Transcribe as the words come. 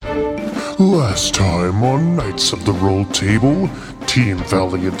Last time on Knights of the Roll Table, Team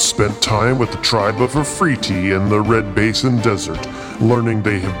Valiant spent time with the tribe of Afriti in the Red Basin Desert, learning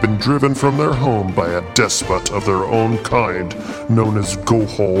they have been driven from their home by a despot of their own kind, known as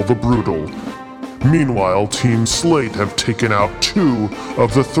Gohol the Brutal. Meanwhile, Team Slate have taken out 2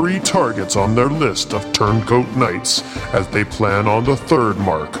 of the 3 targets on their list of Turncoat Knights as they plan on the 3rd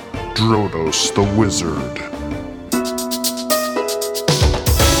mark, Drodos the Wizard.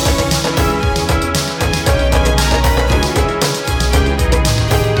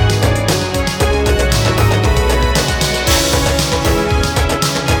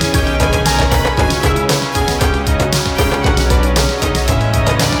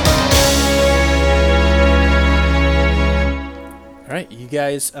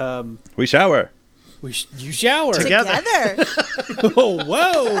 Guys, we shower. You shower together. Oh,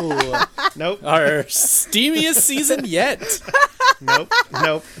 whoa! Nope. Our steamiest season yet. Nope.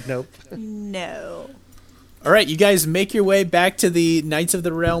 No. All right, you guys make your way back to the Knights of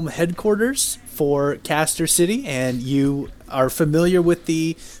the Realm headquarters for Castor City, and you are familiar with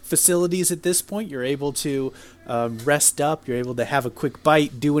the facilities at this point. You're able to rest up. You're able to have a quick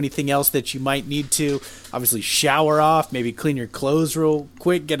bite, do anything else that you might need to. Obviously, shower off, maybe clean your clothes real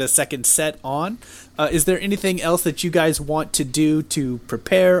quick, get a second set on. Is there anything else that you guys want to do to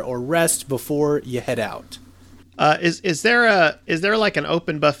prepare or rest before you head out? Is there like an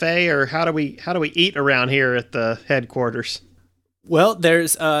open buffet, or how do we eat around here at the headquarters? Well,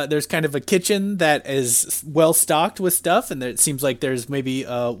 there's kind of a kitchen that is well stocked with stuff, and it seems like there's maybe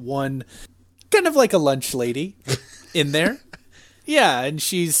one kind of like a lunch lady in there. Yeah, and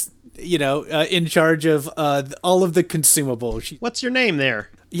she's in charge of all of the consumables. What's your name there?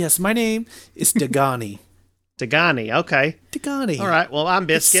 Yes, my name is Dagani. Dagani, okay. Dagani. All right. Well, I'm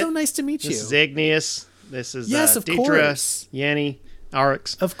Biscuit. It's so nice to meet you. This is Igneous. This is yes, of Deidre, course. Yanni,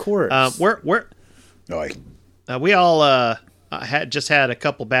 Arx. Of course. We all just had a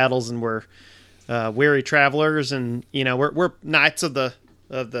couple battles, and we're weary travelers, and we're knights of the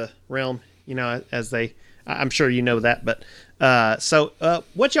realm. I'm sure you know that, but so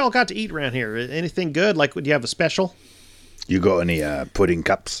what y'all got to eat around here? Anything good? Like, do you have a special? You got any pudding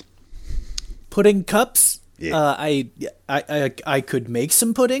cups? Pudding cups? Yeah. I could make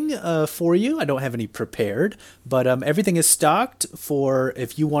some pudding for you. I don't have any prepared, but everything is stocked for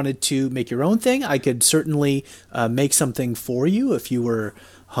if you wanted to make your own thing. I could certainly make something for you if you were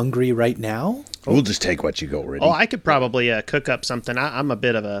hungry right now. We'll just take what you got ready. Oh, I could probably cook up something. I'm a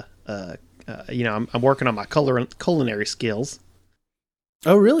bit of a, I'm working on my culinary skills.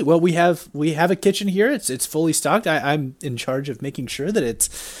 Oh, really? Well, we have a kitchen here. It's fully stocked. I'm in charge of making sure that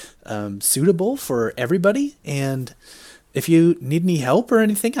it's suitable for everybody. And if you need any help or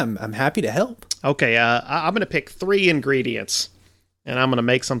anything, I'm happy to help. Okay, I'm going to pick 3 ingredients, and I'm going to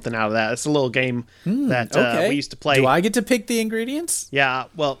make something out of that. It's a little game that we used to play. Do I get to pick the ingredients? Yeah.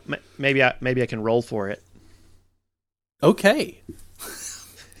 Well, maybe I can roll for it. Okay.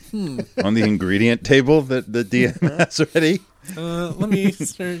 On the ingredient table that the DM has ready. Let me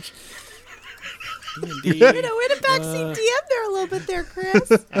search. Way to backseat DM there a little bit there,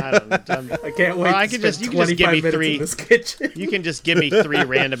 Chris. I don't know. I can't wait. Well, you can just give me 3. In this kitchen. You can just give me 3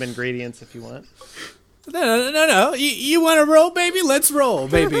 random ingredients if you want. No. You want to roll, baby? Let's roll,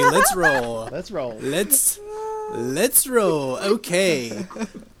 baby. Let's roll. Let's roll. Let's roll. Okay.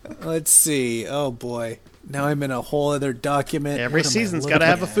 Let's see. Oh boy. Now I'm in a whole other document. Every season's got to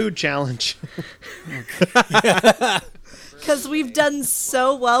have a food challenge. Because we've done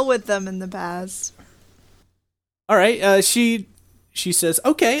so well with them in the past. All right. She says,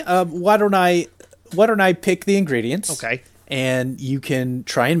 okay. Why don't I pick the ingredients? Okay. And you can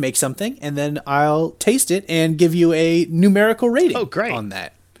try and make something, and then I'll taste it and give you a numerical rating. Oh, great. On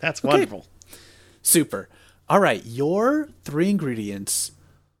that. That's wonderful. Super. All right. Your 3 ingredients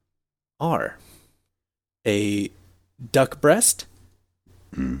are a duck breast,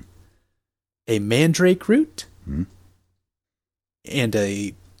 a mandrake root, and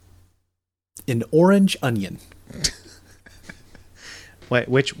an orange onion. Wait,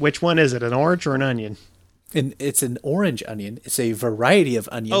 which one is it? An orange or an onion? And it's an orange onion. It's a variety of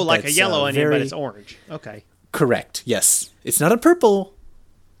onion. Oh, like a yellow onion, but it's orange. Okay. Correct. Yes. It's not a purple.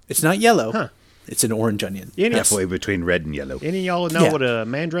 It's not yellow. Huh. It's an orange onion. Halfway between red and yellow. Any of y'all know what a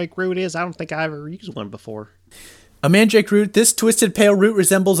mandrake root is? I don't think I ever used one before. A mandrake root. This twisted pale root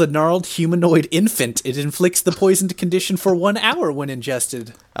resembles a gnarled humanoid infant. It inflicts the poisoned condition for 1 hour when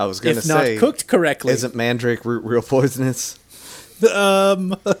ingested. I was going to say, if not cooked correctly. Isn't mandrake root real poisonous?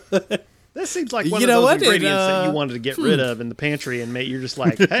 This seems like one of those ingredients that you wanted to get rid of in the pantry, and you're just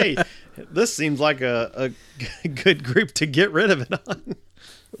like, hey, this seems like a good group to get rid of it on.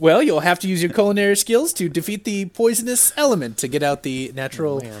 Well, you'll have to use your culinary skills to defeat the poisonous element to get out the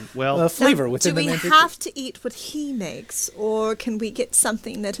natural Well, flavor Now, within do the we mandrake. have to eat what he makes, or can we get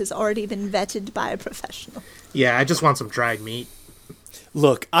something that has already been vetted by a professional? Yeah, I just want some dried meat.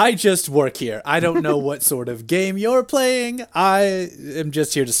 Look, I just work here. I don't know what sort of game you're playing. I am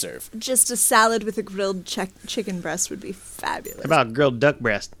just here to serve. Just a salad with a grilled chicken breast would be fabulous. How about grilled duck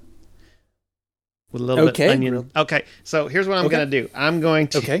breast with a little bit of onion? grilled- Okay, so here's what I'm Okay. gonna do. I'm going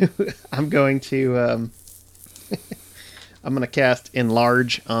to. Okay. I'm going to. I'm gonna cast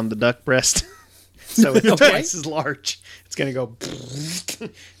enlarge on the duck breast, so it's twice as large. It's gonna go.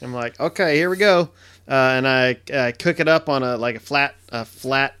 I'm like, okay, here we go, and I cook it up on a flat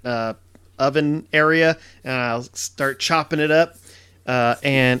oven area, and I'll start chopping it up,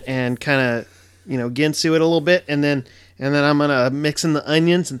 and kind of ginsu it a little bit, and then I'm gonna mix in the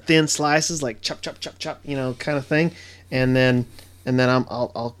onions in thin slices, like chop chop chop chop, kind of thing, and then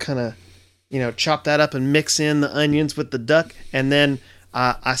I'll kind of chop that up and mix in the onions with the duck, and then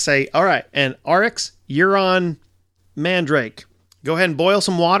I say, all right, and Arix, you're on Mandrake. Go ahead and boil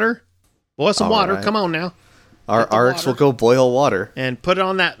some water. Boil some All water. right. Come on now. Our Arix will go boil water. And put it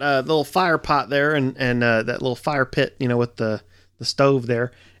on that little fire pot there, and that little fire pit, with the stove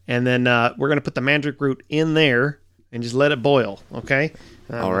there. And then we're going to put the mandrake root in there and just let it boil, okay?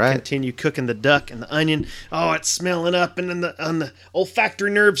 All right. Continue cooking the duck and the onion. Oh, it's smelling up, and then the olfactory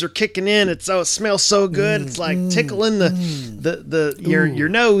nerves are kicking in. It smells so good. It's like tickling your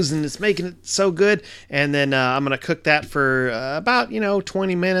nose, and it's making it so good. And then I'm gonna cook that for about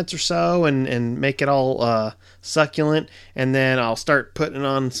 20 minutes or so, and make it all succulent. And then I'll start putting it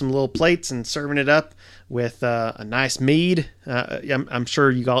on some little plates and serving it up with a nice mead. I'm sure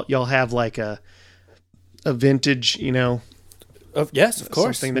y'all have like a vintage, Yes, of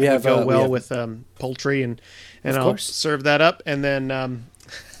course. something that We would have, go we well have- with poultry, and Of I'll course. serve that up, and then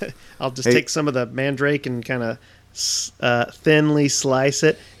I'll just Hey. take some of the mandrake and kind of thinly slice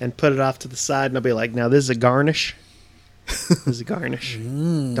it and put it off to the side, and I'll be like, now this is a garnish. This is a garnish.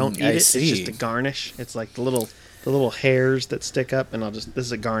 Don't eat I it. see. It's just a garnish. It's like the little hairs that stick up, and this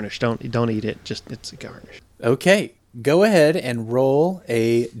is a garnish. Don't eat it. Just it's a garnish. Okay, go ahead and roll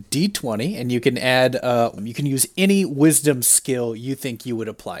a d20, and you can add. You can use any wisdom skill you think you would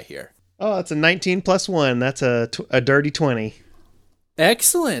apply here. Oh, that's a 19 plus 1. That's a dirty 20.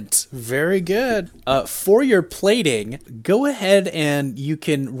 Excellent, very good. For your plating, go ahead and you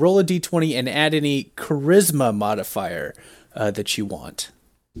can roll a d20 and add any charisma modifier that you want.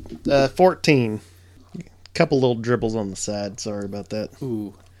 14. Couple little dribbles on the side. Sorry about that.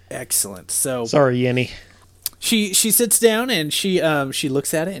 Ooh, excellent. So Sorry, Yenny. She sits down and she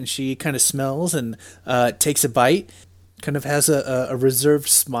looks at it and she kind of smells and takes a bite. Kind of has a reserved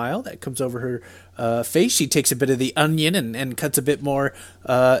smile that comes over her face. She takes a bit of the onion and cuts a bit more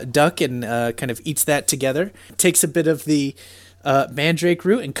duck and kind of eats that together. Takes a bit of the mandrake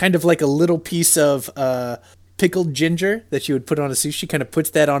root and kind of like a little piece of pickled ginger that you would put on a sushi. Kind of puts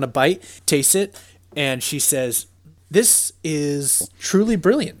that on a bite, tastes it, and she says, "This is truly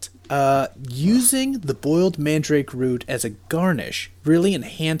brilliant." Using the boiled mandrake root as a garnish really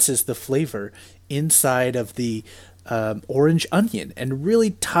enhances the flavor inside of the orange onion and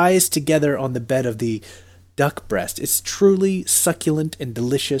really ties together on the bed of the duck breast. It's truly succulent and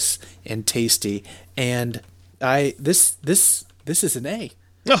delicious and tasty. And this is an A.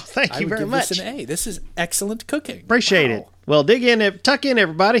 Oh, thank I you would very give much. this an A. This is excellent cooking. Appreciate Wow. it. Well, tuck in,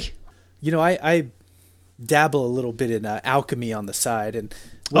 everybody. I dabble a little bit in alchemy on the side, and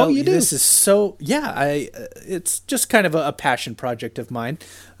well, you do? This is so it's just kind of a passion project of mine.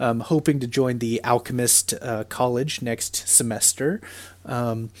 Hoping to join the alchemist college next semester,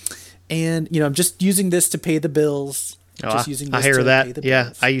 and I'm just using this to pay the bills. Just using this I hear to that. pay the Yeah,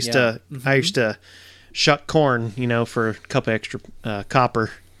 bills. I used to shuck corn, for a couple extra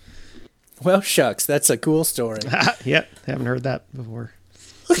copper. Well, shucks, that's a cool story. Yep, haven't heard that before.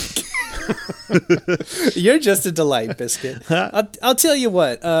 You're just a delight, Biscuit. I'll tell you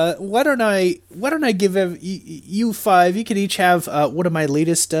what. Why don't I give you five? You can each have one of my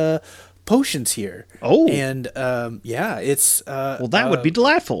latest potions here. Oh. And it's Well, that would be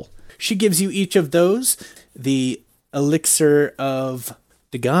delightful. she gives you each of those. The elixir of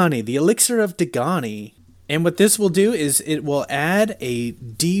Dagani. The elixir of Dagani. And what this will do is it will add a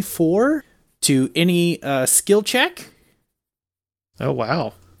D4 to any skill check Oh,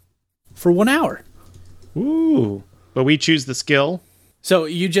 wow. for 1 hour. Ooh. But we choose the skill. So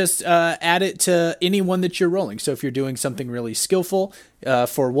you just add it to any one that you're rolling. So if you're doing something really skillful,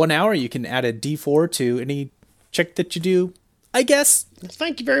 for 1 hour, you can add a D4 to any check that you do, I guess.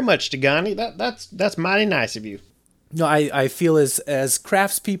 Thank you very much, Dagani. That's mighty nice of you. No, I feel as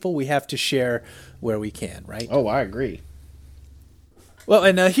craftspeople, we have to share where we can, right? Oh, I agree. Well,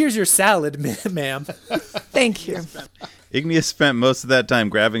 and here's your salad, ma'am. Thank you. Igneous spent most of that time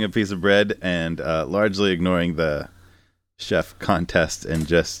grabbing a piece of bread and largely ignoring the chef contest and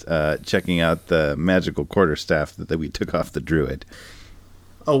just checking out the magical quarterstaff that we took off the druid.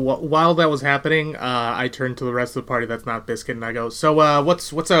 Oh, while that was happening, I turned to the rest of the party that's not Biscuit, and I go, "So,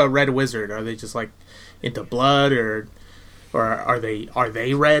 what's a red wizard? Are they just like into blood, or are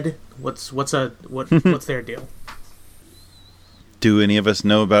they red? What's their deal?" Do any of us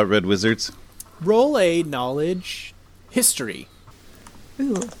know about red wizards? Roll a knowledge history.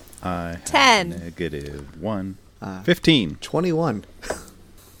 Ooh. I have 10. -1. 15. 21.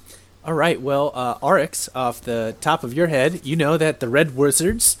 All right, well, Oryx, off the top of your head, you know that the Red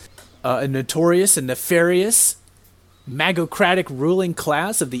Wizards, a notorious and nefarious magocratic ruling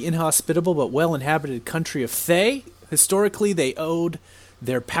class of the inhospitable but well-inhabited country of Thay. Historically, they owed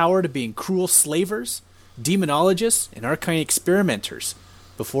their power to being cruel slavers, demonologists, and arcane experimenters,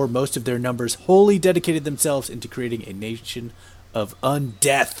 before most of their numbers wholly dedicated themselves into creating a nation of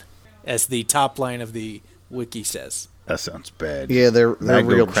undeath, as the top line of the wiki says. That sounds bad. Yeah, they're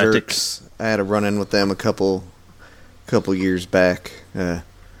real Magocratic. jerks. I had a run-in with them a couple years back. Oh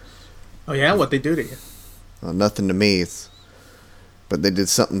yeah, what they do to you? Well, nothing to me, but they did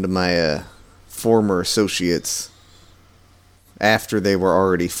something to my former associates after they were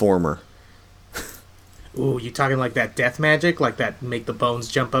already former. Ooh, you talking like that death magic, like that make the bones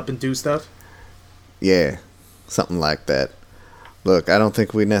jump up and do stuff? Yeah, something like that. Look, I don't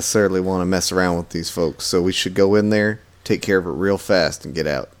think we necessarily want to mess around with these folks, so we should go in there, take care of it real fast, and get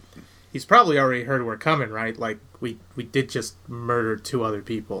out. He's probably already heard we're coming, right? Like, we did just murder 2 other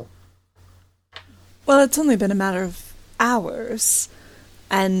people. Well, it's only been a matter of hours.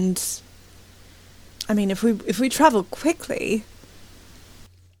 And, I mean, if we travel quickly...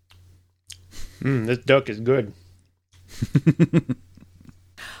 This duck is good.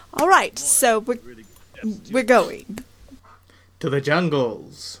 All right, so we're going. To the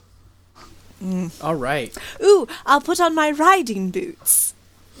jungles. All right. Ooh, I'll put on my riding boots.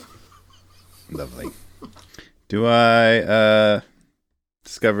 Lovely. Do I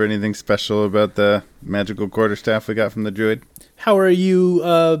discover anything special about the magical quarterstaff we got from the druid? How are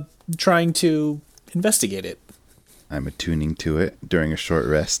you trying to investigate it? I'm attuning to it during a short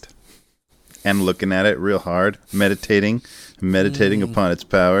rest. And looking at it real hard, meditating upon its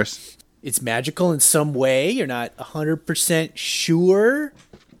powers. It's magical in some way. You're not 100% sure.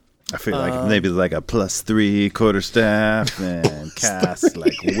 I feel like maybe like a +3 quarterstaff and cast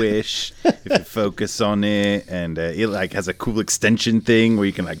like wish if you focus on it, and it like has a cool extension thing where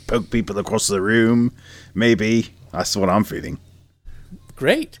you can like poke people across the room. Maybe that's what I'm feeling.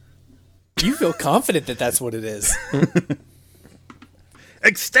 Great. You feel confident that that's what it is.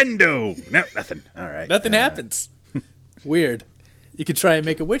 Extendo. No, nothing. All right. Nothing happens. Weird. You could try and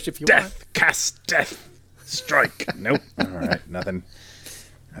make a wish if you want. Death. Cast death. Strike. Nope. All right. Nothing.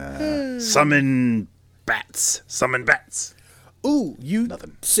 Summon bats. Summon bats. Ooh, you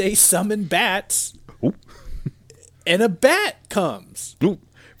Nothing. say summon bats, Ooh. and a bat comes. Ooh.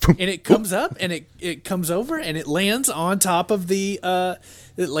 And it comes up, and it comes over, and it lands on top of the,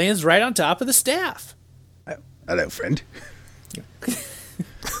 it lands right on top of the staff. Hello, friend.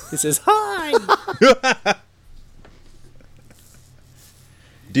 It says, hi!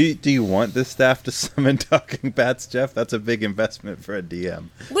 Do you want this staff to summon talking bats, Jeff? That's a big investment for a DM.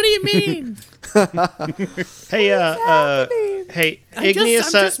 What do you mean? Hey, hey,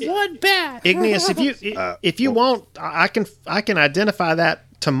 Igneous. I'm just one bat. Igneous, if you want, I can identify that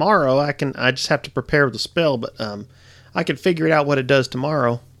tomorrow. I just have to prepare the spell, but I can figure it out what it does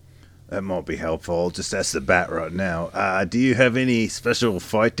tomorrow. That might be helpful. I'll just ask the bat right now. Do you have any special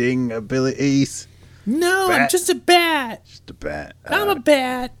fighting abilities? No, I'm Bat. just a bat. Just a bat. I'm a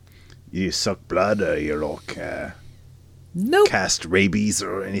bat. You suck blood, or you like Nope. cast rabies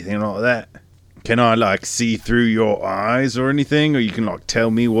or anything like that? Can I like see through your eyes or anything, or you can like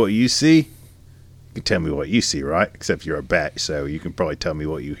tell me what you see? You can tell me what you see, right? Except you're a bat, so you can probably tell me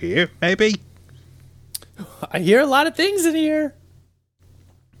what you hear, maybe. I hear a lot of things in here.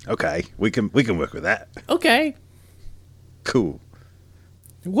 Okay, we can work with that. Okay. Cool.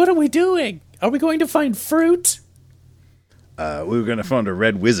 What are we doing? Are we going to find fruit? We were going to find a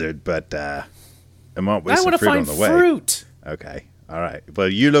red wizard, but there might be I some want to fruit on find the way. fruit. Okay, all right. Well,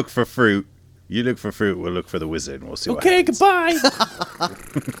 you look for fruit. You look for fruit. We'll look for the wizard, and we'll see what Okay, happens. goodbye.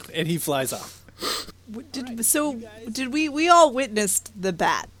 And he flies off. Did we all witnessed the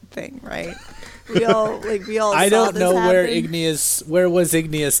bat thing, right? We all I saw don't this know happen. where was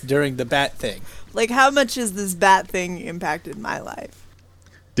Igneous during the bat thing. Like, how much has this bat thing impacted my life?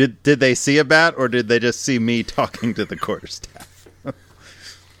 Did they see a bat, or did they just see me talking to the quarterstaff?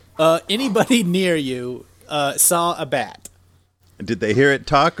 Anybody near you saw a bat. Did they hear it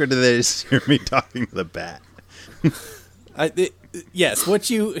talk, or did they just hear me talking to the bat? Yes, what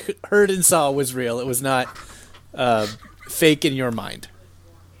you heard and saw was real. It was not fake in your mind.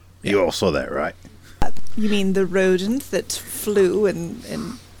 You all saw that, right? You mean the rodent that flew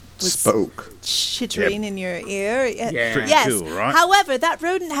and was Spoke. chittering in your ear? Yeah. Pretty Yes. cool, right? However, that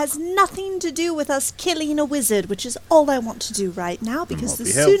rodent has nothing to do with us killing a wizard, which is all I want to do right now, because the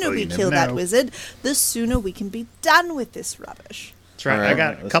be sooner helpful, we you never kill that know. wizard, the sooner we can be done with this rubbish. That's right. All right, I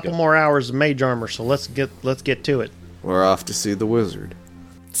got a let's couple go. more hours of mage armor, so let's get to it. We're off to see the wizard.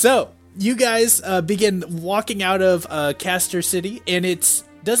 So, you guys begin walking out of Castor City, and it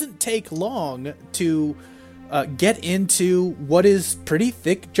doesn't take long to get into what is pretty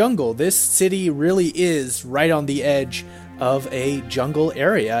thick jungle. This city really is right on the edge of a jungle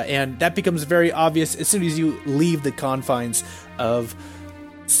area, and that becomes very obvious as soon as you leave the confines of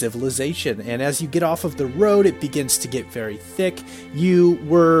civilization. And as you get off of the road, it begins to get very thick. You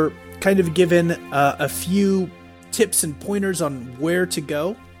were kind of given a few tips and pointers on where to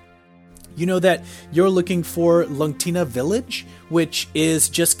go. You know that you're looking for Lungtina Village, which is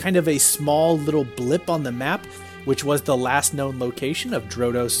just kind of a small little blip on the map, which was the last known location of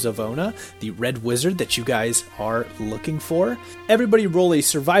Drodos Zavona, the red wizard that you guys are looking for. Everybody roll a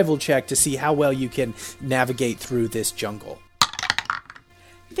survival check to see how well you can navigate through this jungle.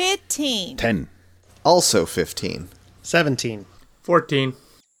 15. 10. Also 15. 17. 14.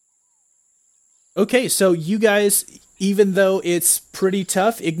 Okay, so you guys, even though it's pretty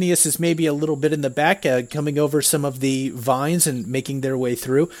tough, Igneous is maybe a little bit in the back, coming over some of the vines and making their way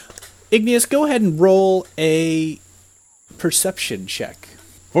through. Igneous, go ahead and roll a perception check.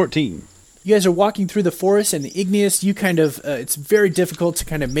 14. You guys are walking through the forest, and Igneous, you kind of, it's very difficult to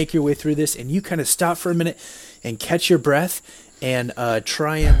kind of make your way through this, and you kind of stop for a minute and catch your breath and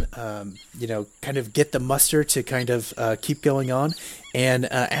try and, kind of get the muster to kind of keep going on. And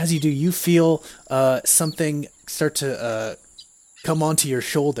as you do, you feel something start to come onto your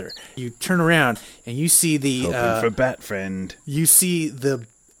shoulder. You turn around, and you see the... Hoping for bat friend. You see the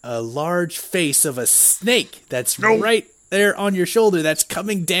large face of a snake that's right there on your shoulder that's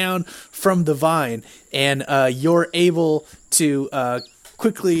coming down from the vine, and you're able to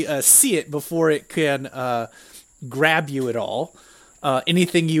quickly see it before it can grab you at all.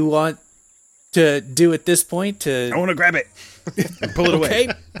 Anything you want to do at this point I want to grab it and pull it away.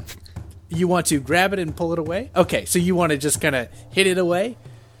 Okay. You want to grab it and pull it away? Okay, so you want to just kind of hit it away?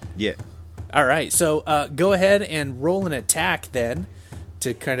 Yeah. All right, so go ahead and roll an attack then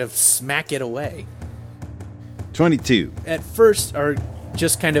to kind of smack it away. 22. At first, or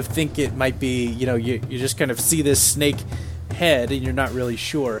just kind of think it might be, you just kind of see this snake head and you're not really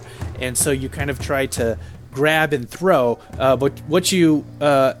sure. And so you kind of try to grab and throw, but what you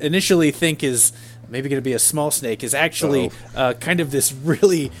initially think is maybe going to be a small snake is actually kind of this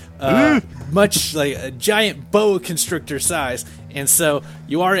really much like a giant boa constrictor size. And so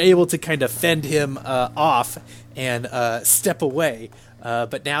you are able to kind of fend him off and step away.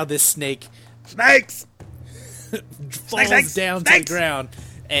 But now this snake Snakes! falls down to the ground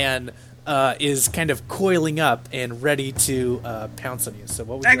and is kind of coiling up and ready to pounce on you. So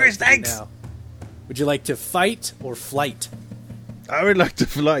what would you like to do now? Would you like to fight or flight? I would like to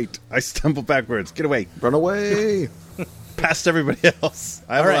flight. I stumble backwards. Get away. Run away! Past everybody else.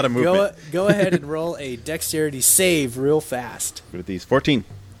 I have a lot of movement. Go ahead and roll a dexterity save real fast. What are these? 14.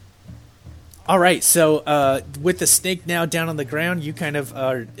 All right, so with the snake now down on the ground, you kind of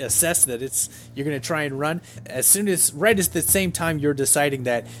assess that you're going to try and run. Right at the same time you're deciding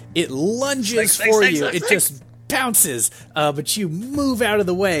that it lunges for you, it just bounces, but you move out of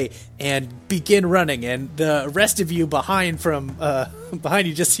the way and begin running, and the rest of you behind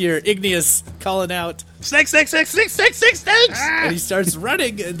you just hear Igneous calling out, Snakes! and he starts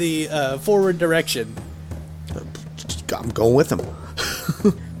running in the forward direction. I'm going with him.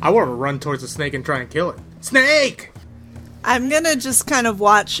 I want to run towards the snake and try and kill it. Snake! I'm gonna just kind of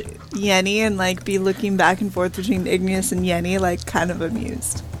watch Yenny and be looking back and forth between Igneous and Yenny, kind of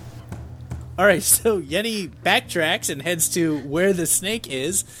amused. All right, so Yenny backtracks and heads to where the snake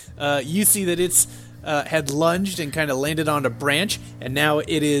is. You see that it's had lunged and kind of landed on a branch, and now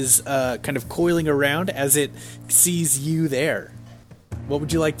it is kind of coiling around as it sees you there. What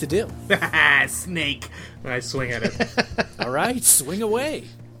would you like to do? Snake! I swing at it. All right, swing away.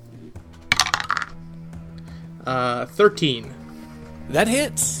 13. That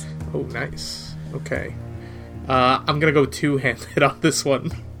hits. Oh, nice. Okay. I'm gonna go two-handed on this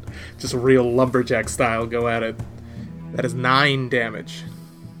one. just real lumberjack style go at it. That is 9 damage.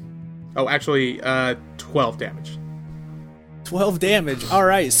 Oh, actually, 12 damage. 12 damage. All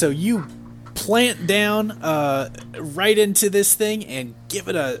right, so you plant down right into this thing and give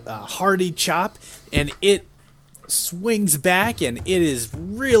it a hearty chop, and it swings back, and it is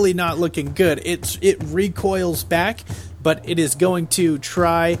really not looking good. It recoils back, but it is going to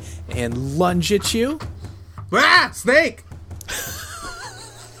try and lunge at you. Ah, snake!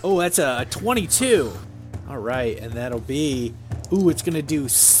 Oh, that's a 22. All right, and that'll be... Ooh, it's going to do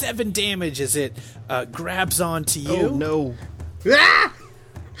 7 damage as it grabs onto you. Oh, no. Ah!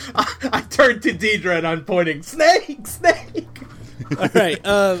 I turned to Deidre and I'm pointing, snake, snake! All right,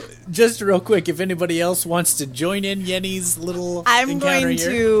 just real quick, if anybody else wants to join in Yenny's little I'm encounter going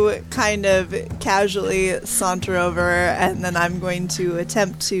here. to kind of casually saunter over, and then I'm going to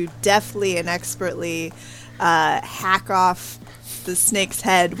attempt to deftly and expertly hack off the snake's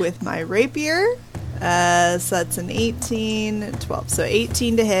head with my rapier. So that's an 18, 12. So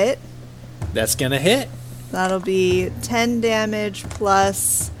 18 to hit. That's going to hit. That'll be 10 damage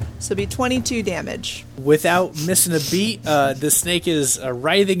plus, so it'll be 22 damage. Without missing a beat, the snake is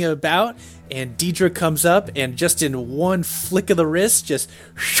writhing about, and Deidre comes up, and just in one flick of the wrist, just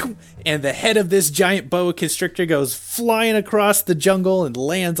shoo, and the head of this giant boa constrictor goes flying across the jungle and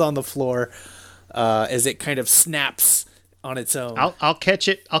lands on the floor as it kind of snaps on its own. I'll catch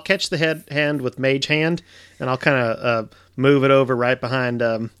it. I'll catch the hand with Mage Hand, and I'll kind of move it over right behind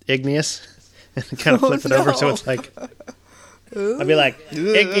Igneous, and kind of flip it over so it's like. I'll be like,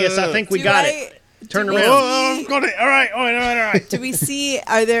 Igneous, I think we got it. Turn around. Oh, got it. All right. Do we see,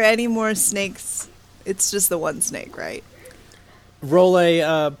 are there any more snakes? It's just the one snake, right? Roll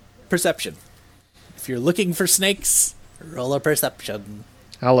a perception. If you're looking for snakes, roll a perception.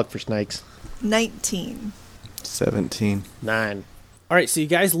 I'll look for snakes. 19. 17. 9. All right, so you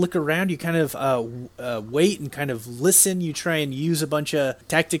guys look around, you kind of wait and kind of listen. You try and use a bunch of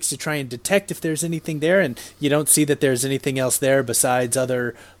tactics to try and detect if there's anything there, and you don't see that there's anything else there besides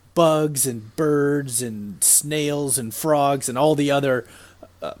other bugs and birds and snails and frogs and all the other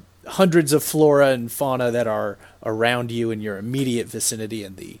hundreds of flora and fauna that are around you in your immediate vicinity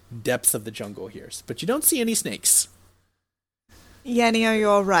in the depths of the jungle here. But you don't see any snakes. Yenny, are you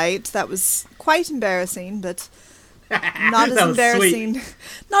all right? That was quite embarrassing, but not as That was embarrassing. sweet.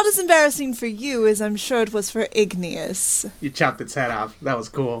 Not as embarrassing for you as I'm sure it was for Igneous. You chopped its head off. That was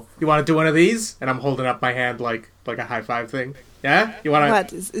cool. You want to do one of these? And I'm holding up my hand like a high five thing. Yeah? You want to?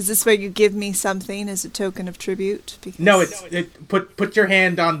 What is this? Where you give me something as a token of tribute? Because No, put your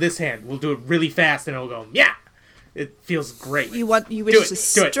hand on this hand. We'll do it really fast, and it'll go. Yeah, it feels great. you wish Do to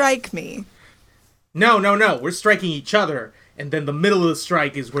it. strike me. No. We're striking each other, and then the middle of the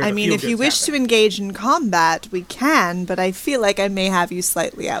strike is where. I the mean, feel if you goods wish to happen. engage in combat, we can, but I feel like I may have you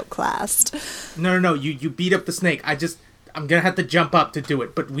slightly outclassed. No. You beat up the snake. I'm gonna have to jump up to do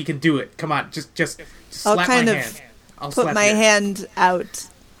it, but we can do it. Come on, just I'll slap kind my of hand. I'll Put slap my your- hand out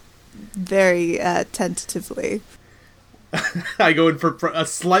very tentatively. I go in for a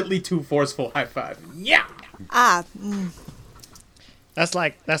slightly too forceful high five. Yeah. That's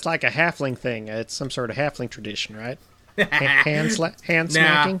like a halfling thing. It's some sort of halfling tradition, right? Hand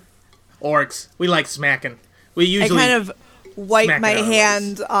smacking. Orcs, we like smacking. We I usually kind of wipe smack it my out of the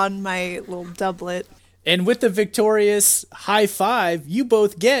hand on my little doublet. And with the victorious high five, you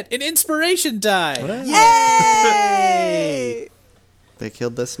both get an inspiration die. Yay! They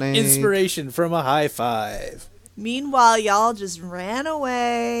killed the snake. Inspiration from a high five. Meanwhile, y'all just ran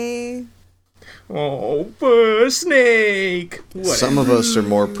away. Oh, poor snake. Whatever. Some of us are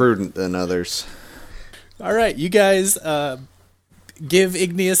more prudent than others. All right, you guys give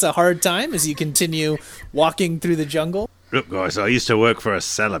Igneous a hard time as you continue walking through the jungle. Look, guys, I used to work for a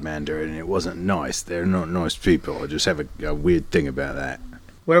salamander, and it wasn't nice. They're not nice people. I just have a weird thing about that.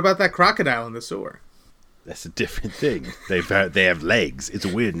 What about that crocodile in the sewer? That's a different thing. They have legs. It's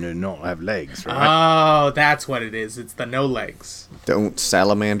weird to not have legs, right? Oh, that's what it is. It's the no legs. Don't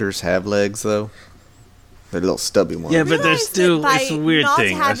salamanders have legs, though? They're little stubby ones. Yeah, but they're Realize still. that It's a by weird not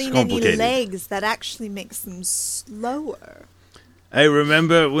thing. That's having any complicated. legs, that actually makes them slower. Hey,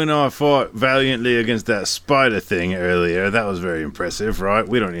 remember when I fought valiantly against that spider thing earlier? That was very impressive, right?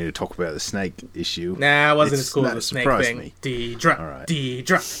 We don't need to talk about the snake issue. Nah, it wasn't It's as cool as not the snake surprised thing. me. Deidre, All right.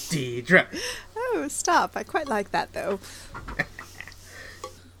 Deidre. Oh, stop. I quite like that, though.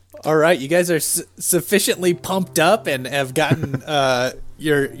 All right, you guys are sufficiently pumped up and have gotten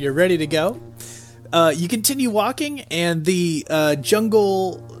you're ready to go. You continue walking, and the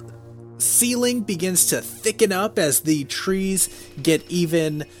jungle ceiling begins to thicken up as the trees get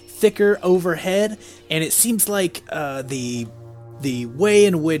even thicker overhead, and it seems like the the way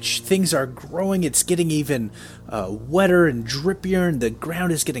in which things are growing, it's getting even wetter and drippier, and the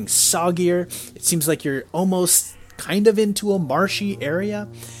ground is getting soggier. It seems like you're almost kind of into a marshy area.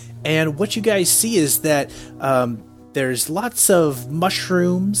 And what you guys see is that there's lots of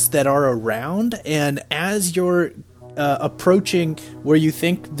mushrooms that are around, and as you're approaching where you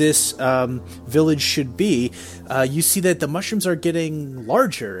think this village should be, you see that the mushrooms are getting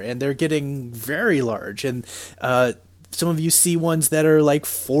larger, and they're getting very large, and some of you see ones that are like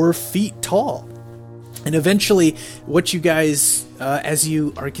 4 feet tall. And eventually, what you guys, as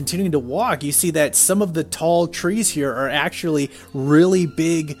you are continuing to walk, you see that some of the tall trees here are actually really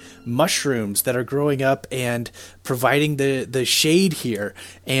big mushrooms that are growing up and providing the shade here.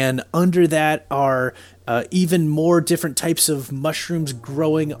 And under that are even more different types of mushrooms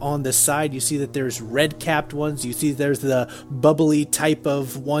growing on the side. You see that there's red-capped ones. You see there's the bubbly type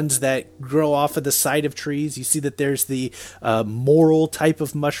of ones that grow off of the side of trees. You see that there's the moral type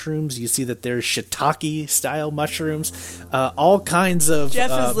of mushrooms. You see that there's shiitake-style mushrooms. All kinds of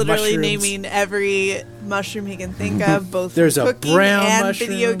Jeff is literally mushrooms. naming every mushroom he can think of, both There's from a cooking brown and mushroom.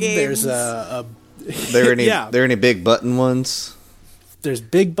 video games. There's a There any Yeah. there any big button ones? There's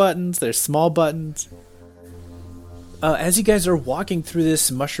big buttons, there's small buttons. As you guys are walking through this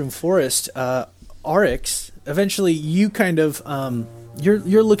mushroom forest, Arix, eventually you kind of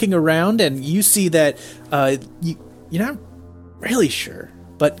you're looking around and you see that you're not really sure,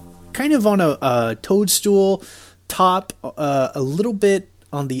 but kind of on a toadstool top, a little bit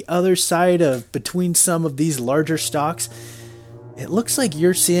on the other side of between some of these larger stalks, it looks like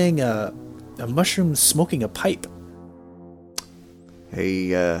you're seeing a mushroom smoking a pipe.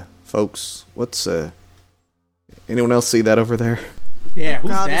 Hey, folks, what's anyone else see that over there? Yeah,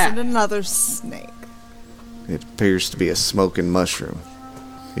 who's God, that? is it another snake? It appears to be a smoking mushroom.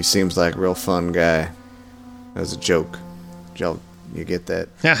 He seems like a real fun guy. As a joke. You get that?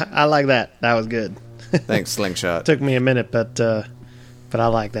 I like that. That was good. Thanks, Slingshot. Took me a minute, but I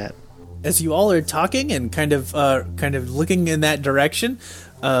like that. As you all are talking and kind of looking in that direction,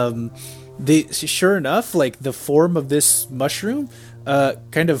 sure enough, like the form of this mushroom,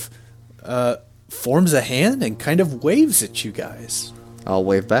 kind of forms a hand and kind of waves at you guys. I'll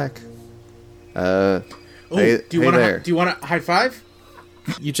wave back. Oh, Hey do you want there. to high five?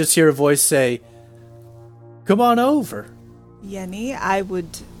 You just hear a voice say, "Come on over." Yenny, I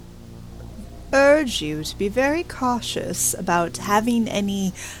would urge you to be very cautious about having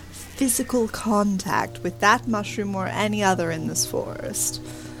any physical contact with that mushroom or any other in this forest.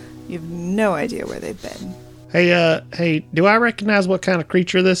 You have no idea where they've been. Hey, do I recognize what kind of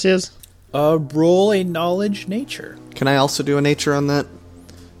creature this is? Roll a knowledge nature. Can I also do a nature on that?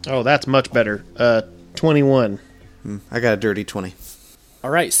 Oh, that's much better. 21. I got a dirty 20. All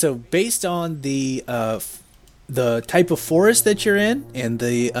right, so based on the type of forest that you're in and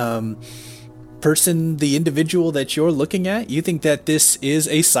the the individual that you're looking at, you think that this is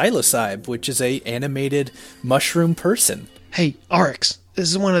a psilocybe, which is a animated mushroom person. Hey, Arix, this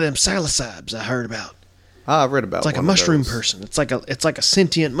is one of them psilocybes I heard about. I've read about It's like a one of mushroom those. person. It's like a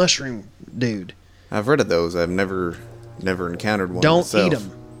sentient mushroom dude. I've read of those. I've never encountered one Don't myself. eat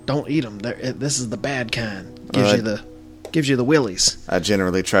them. Don't eat them. This is the bad kind. Gives you the willies. I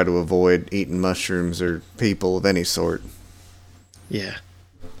generally try to avoid eating mushrooms or people of any sort. Yeah.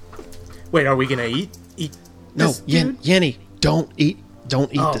 Wait, are we gonna eat No, this dude? Yenny, don't eat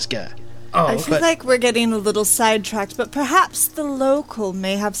Oh. this guy. Oh, I feel like we're getting a little sidetracked, but perhaps the local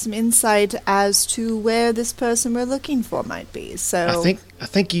may have some insight as to where this person we're looking for might be. So I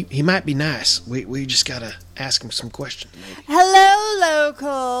think he might be nice. We just gotta ask him some questions. Maybe. hello,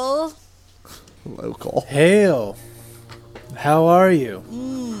 local. Local. Hail. How are you?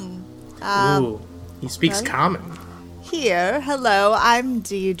 ooh, he speaks common. Here, hello, I'm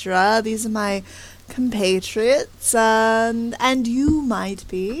Deidre. These are my compatriots, and you might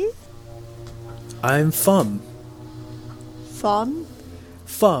be I'm Fum. Fun,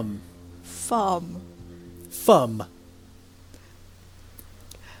 Fum. Fum. Fum.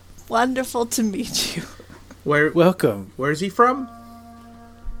 Wonderful to meet you. Welcome. Where's he from?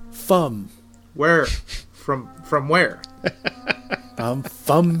 Fum. Where? From where? I'm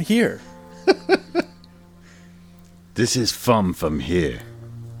Fum here. This is Fum from here.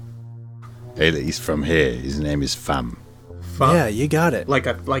 He's from here. His name is Fum. Thumb? Yeah, you got it. Like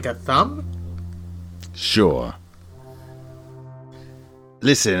a thumb? Sure.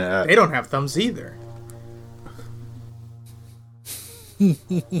 Listen, They don't have thumbs either.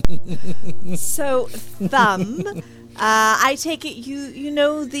 So, Thumb, I take it you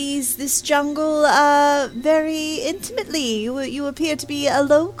know this jungle very intimately. You appear to be a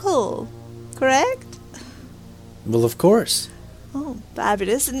local, correct? Well, of course. Oh,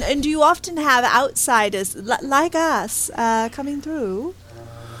 fabulous. And do you often have outsiders like us coming through?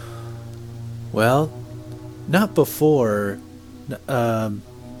 Well, not before,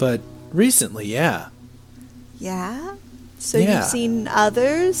 but recently, yeah. Yeah? So Yeah. you've seen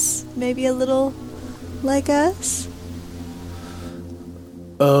others, maybe a little like us?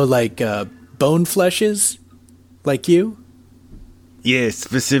 Oh, like bone fleshes? Like you? Yeah,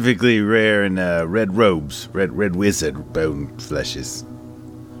 specifically rare in red robes, red wizard bone fleshes.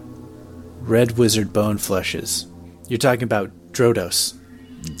 Red wizard bone fleshes. You're talking about Drodos.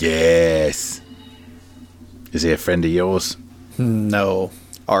 Yes. Is he a friend of yours? No,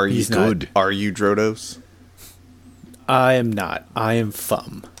 Are you He's not. good? Are you Drodos? I am not. I am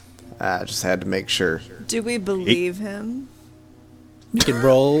Fum. I just had to make sure. Do we believe him? You can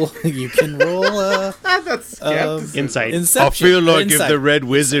roll. You can roll. That's skepticism. Insight. Inception. I feel like if Insight. the red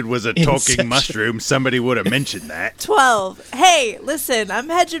wizard was a talking Inception. mushroom, somebody would have mentioned that. 12. Hey, listen, I'm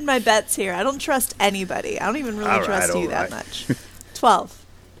hedging my bets here. I don't trust anybody. I don't even really All right, trust you all that right. much. 12.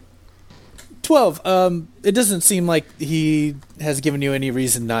 12. It doesn't seem like he has given you any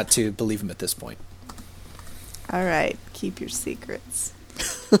reason not to believe him at this point. All right, keep your secrets.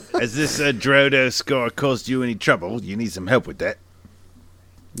 Has this Drodo score caused you any trouble? You need some help with that.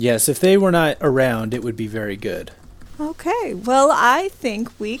 Yes, if they were not around, it would be very good. Okay, well, I think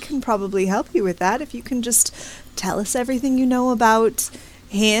we can probably help you with that if you can just tell us everything you know about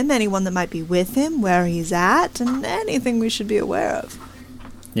him, anyone that might be with him, where he's at, and anything we should be aware of.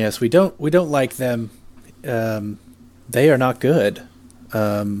 Yes, we don't like them. They are not good.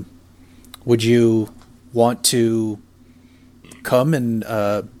 Would you want to come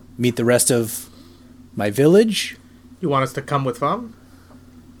and meet the rest of my village? You want us to come with Fum?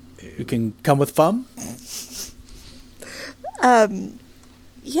 You can come with Fum.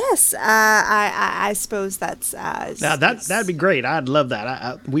 Yes, I suppose that's... Now that'd be great. I'd love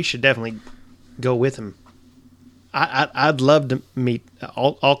that. We should definitely go with him. I'd love to meet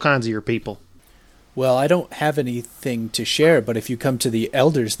all kinds of your people. Well, I don't have anything to share, but if you come to the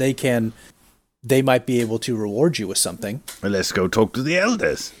elders, they might be able to reward you with something. Well, let's go talk to the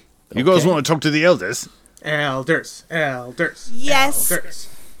elders. You guys want to talk to the elders? Elders. Yes. Elders.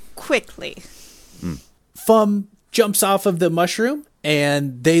 Quickly. Fum jumps off of the mushroom,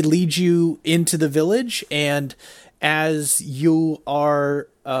 and they lead you into the village. And as you are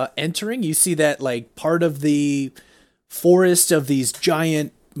entering, you see that like part of the forest of these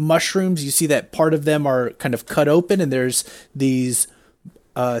giant mushrooms. You see that part of them are kind of cut open, and there's these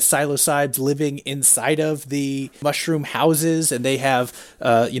psilocybes living inside of the mushroom houses, and they have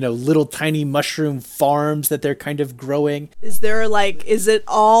little tiny mushroom farms that they're kind of growing. Is it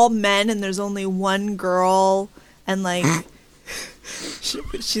all men and there's only one girl and like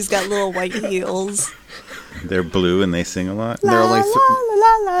she's got little white heels? They're blue and they sing a lot. They're only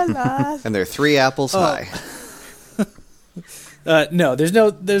La la la. and they're 3 apples high. No, there's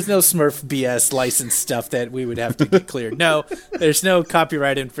no Smurf BS license stuff that we would have to get cleared. No, there's no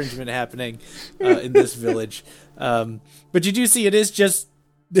copyright infringement happening in this village. But you do see it's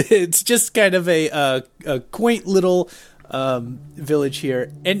just kind of a quaint little village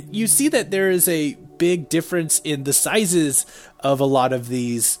here, and you see that there is a big difference in the sizes of a lot of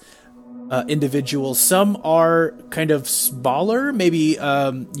these individuals. Some are kind of smaller, maybe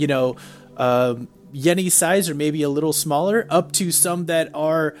Yenny size, or maybe a little smaller, up to some that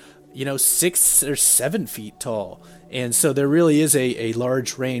are 6 or 7 feet tall. And so there really is a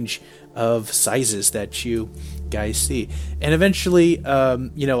large range of sizes that you guys see. And eventually a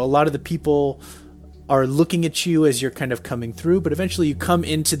lot of the people are looking at you as you're kind of coming through, but eventually you come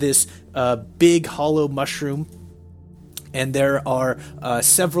into this big hollow mushroom. And there are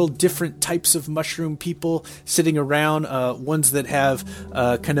several different types of mushroom people sitting around. Ones that have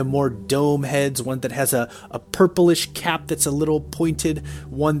kind of more dome heads. One that has a purplish cap that's a little pointed.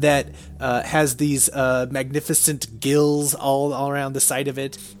 One that has these magnificent gills all around the side of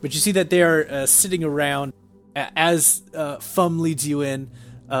it. But you see that they are sitting around. As Fum leads you in,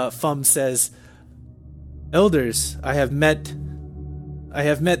 Fum says, "Elders, I have met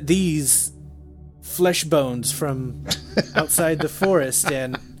these flesh bones from outside the forest,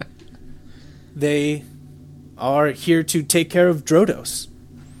 and they are here to take care of Drodos."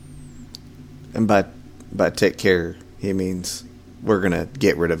 And by take care, he means we're going to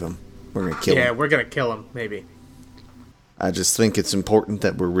get rid of him. We're going to kill him. Yeah, we're gonna kill him, maybe. I just think it's important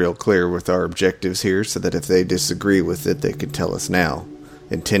that we're real clear with our objectives here, so that if they disagree with it, they can tell us now.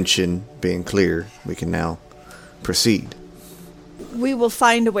 Intention being clear, we can now proceed. We will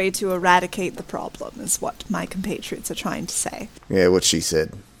find a way to eradicate the problem, is what my compatriots are trying to say. Yeah, what she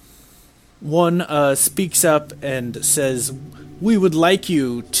said. one speaks up and says, "We would like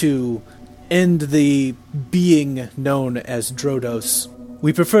you to end the being known as Drodos.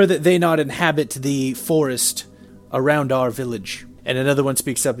 We prefer that they not inhabit the forest around our village." And another one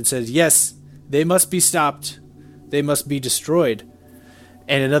speaks up and says, "Yes, they must be stopped. They must be destroyed."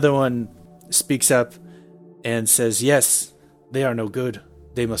 And another one speaks up and says, "Yes, they are no good.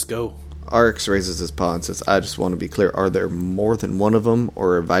 They must go." Arx raises his paw and says, "I just want to be clear. Are there more than one of them,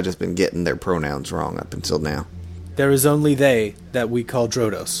 or have I just been getting their pronouns wrong up until now?" There is only they that we call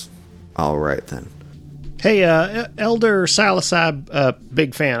Drodos. All right, then. Hey, Elder Salasai,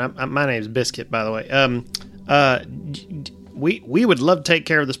 big fan. My name's Biscuit, by the way. We would love to take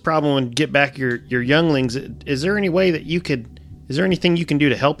care of this problem and get back your younglings. Is there any way that is there anything you can do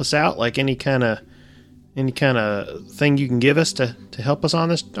to help us out? Like any kind of thing you can give us to help us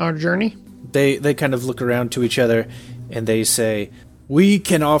on our journey? They kind of look around to each other and they say, "We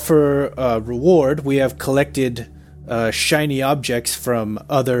can offer a reward. We have collected shiny objects from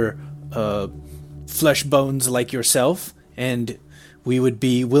other flesh bones like yourself, and we would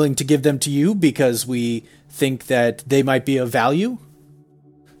be willing to give them to you because we think that they might be of value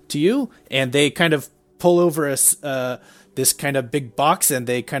to you." And they kind of pull over this kind of big box and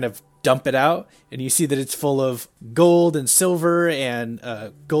they kind of dump it out, and you see that it's full of gold and silver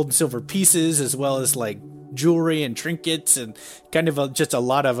pieces, as well as like jewelry and trinkets and kind of just a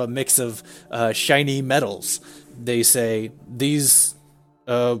lot of a mix of shiny metals. They say, "These,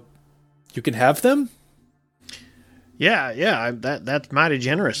 you can have them?" Yeah, that's mighty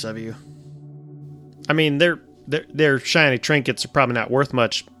generous of you. I mean, their shiny trinkets are probably not worth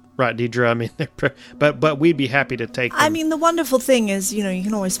much, right, Deidre? I mean, but we'd be happy to take them. I mean, the wonderful thing is, you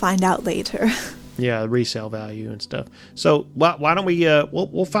can always find out later. Yeah, resale value and stuff. So why don't we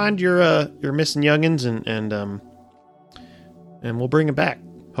we'll find your missing youngins and we'll bring them back,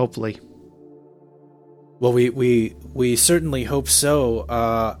 hopefully. Well, we certainly hope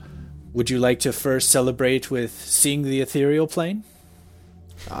so. Would you like to first celebrate with seeing the ethereal plane?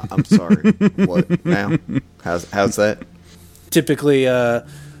 I'm sorry. What now? How's that? Typically,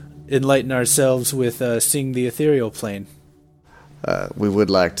 enlighten ourselves with seeing the ethereal plane. We would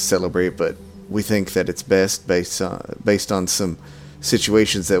like to celebrate, but we think that it's best based on some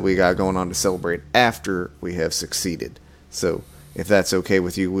situations that we got going on to celebrate after we have succeeded. So, if that's okay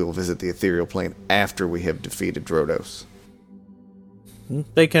with you, we will visit the ethereal plane after we have defeated Drodos.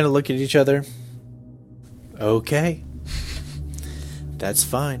 They kind of look at each other. Okay. That's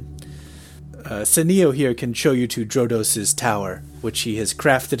fine. Senio here can show you to Drodos' tower, which he has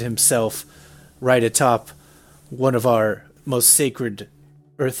crafted himself right atop one of our most sacred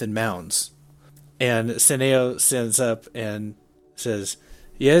earthen mounds. And Senio stands up and says,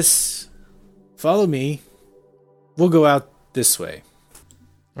 "Yes, follow me. We'll go out this way."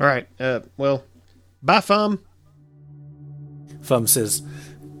 All right. Well, bye, Fum. Fum says,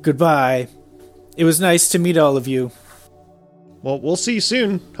 "Goodbye. It was nice to meet all of you." Well, we'll see you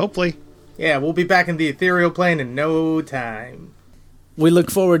soon, hopefully. Yeah, we'll be back in the ethereal plane in no time. We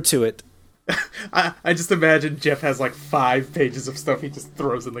look forward to it. I just imagine Jeff has like 5 pages of stuff he just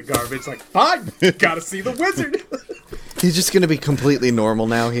throws in the garbage. Like, fine, gotta see the wizard. He's just going to be completely normal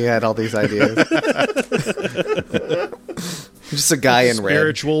now. He had all these ideas. Just a guy in red.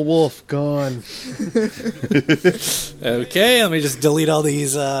 Spiritual wolf gone. Okay, let me just delete all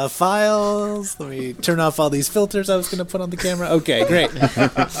these files. Let me turn off all these filters I was going to put on the camera. Okay, great.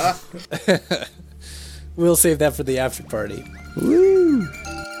 We'll save that for the after party. Woo!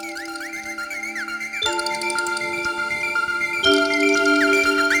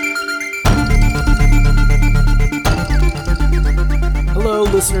 Hello,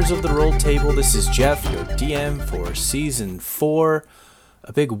 listeners of the Roll Table. This is Jeff, your DM for Season 4.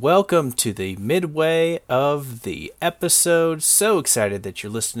 A big welcome to the midway of the episode. So excited that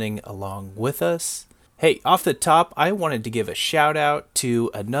you're listening along with us. Hey, off the top, I wanted to give a shout out to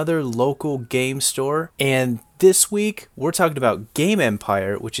another local game store. And this week, we're talking about Game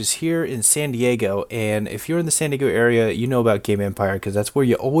Empire, which is here in San Diego. And if you're in the San Diego area, you know about Game Empire because that's where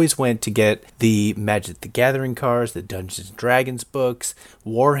you always went to get the Magic the Gathering cards, the Dungeons & Dragons books,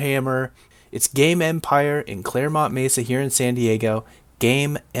 Warhammer. It's Game Empire in Claremont Mesa here in San Diego,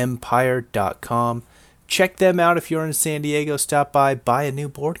 GameEmpire.com. Check them out if you're in San Diego. Stop by, buy a new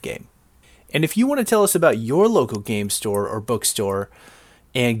board game. And if you want to tell us about your local game store or bookstore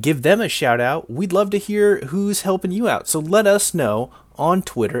and give them a shout out, we'd love to hear who's helping you out. So let us know on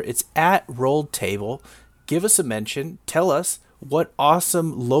Twitter. It's @RolledTable. Give us a mention. Tell us what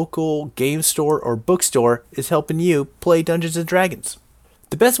awesome local game store or bookstore is helping you play Dungeons & Dragons.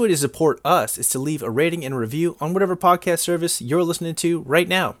 The best way to support us is to leave a rating and review on whatever podcast service you're listening to right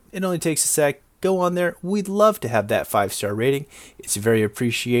now. It only takes a sec. Go on there. We'd love to have that 5-star rating. It's very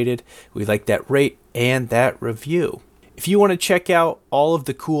appreciated. We like that rate and that review. If you want to check out all of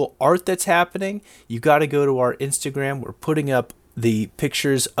the cool art that's happening, you got to go to our Instagram. We're putting up the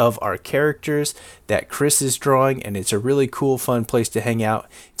pictures of our characters that Chris is drawing, and it's a really cool, fun place to hang out.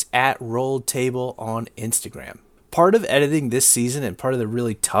 It's at Rolled Table on Instagram. Part of editing this season and part of the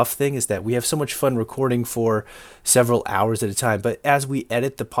really tough thing is that we have so much fun recording for several hours at a time. But as we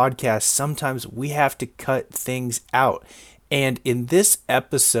edit the podcast, sometimes we have to cut things out. And in this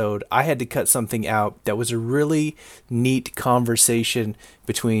episode, I had to cut something out that was a really neat conversation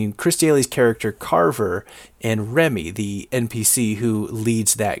between Chris Daly's character Carver and Remy, the NPC who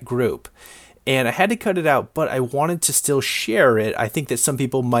leads that group. And I had to cut it out, but I wanted to still share it. I think that some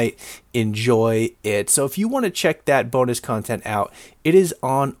people might enjoy it. So if you want to check that bonus content out, it is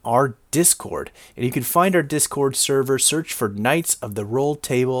on our Discord. And you can find our Discord server, search for Knights of the Roll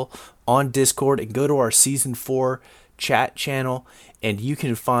Table on Discord, and go to our Season 4 chat channel, and you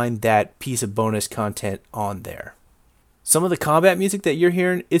can find that piece of bonus content on there. Some of the combat music that you're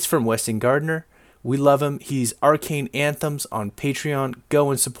hearing is from Weston Gardner. We love him. He's Arcane Anthems on Patreon. Go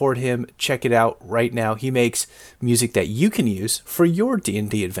and support him. Check it out right now. He makes music that you can use for your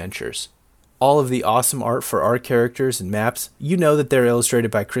D&D adventures. All of the awesome art for our characters and maps, you know that they're illustrated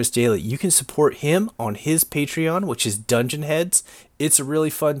by Chris Daly. You can support him on his Patreon, which is Dungeon Heads. It's a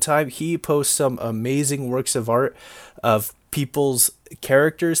really fun time. He posts some amazing works of art of people's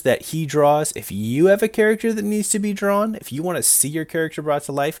characters that he draws. If you have a character that needs to be drawn, if you want to see your character brought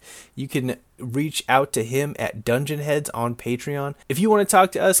to life, you can reach out to him at Dungeon Heads on Patreon. If you want to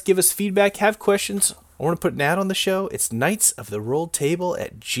talk to us, give us feedback, have questions, or want to put an ad on the show, it's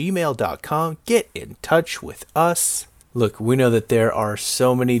knightsoftherolltable@gmail.com. Get in touch with us. Look, we know that there are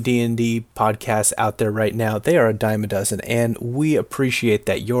so many D&D podcasts out there right now. They are a dime a dozen, and we appreciate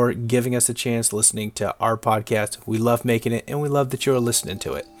that you're giving us a chance listening to our podcast. We love making it, and we love that you're listening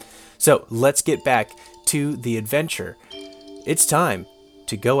to it. So let's get back to the adventure. It's time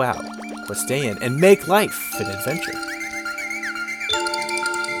to go out, but stay in and make life an adventure.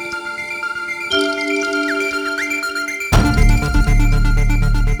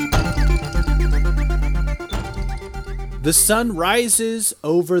 The sun rises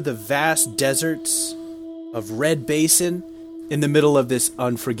over the vast deserts of Red Basin in the middle of this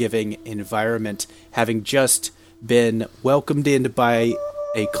unforgiving environment, having just been welcomed in by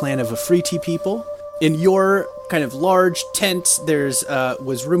a clan of Afriti people. In your kind of large tent, there's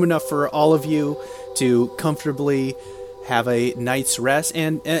was room enough for all of you to comfortably have a night's rest.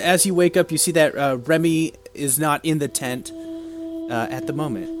 And as you wake up, you see that Remy is not in the tent at the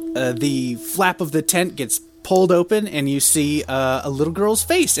moment. The flap of the tent gets pulled open, and you see a little girl's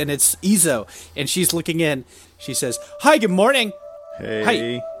face, and it's Izo, and she's looking in. She says, "Hi, good morning." Hey.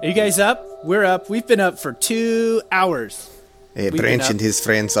 Hi. Are you guys up? We're up. We've been up for 2 hours. Branch and his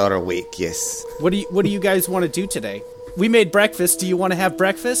friends are awake, yes. What do you guys want to do today? We made breakfast. Do you want to have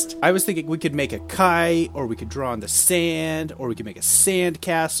breakfast? I was thinking we could make a kite, or we could draw on the sand, or we could make a sand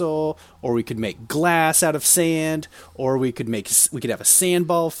castle, or we could make glass out of sand, or we could have a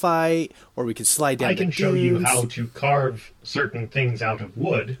sandball fight, or we could slide down. I can show you how to carve certain things out of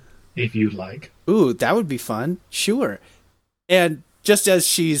wood, if you'd like. Ooh, that would be fun. Sure. And just as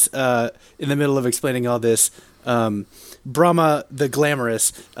she's in the middle of explaining all this, Brahma the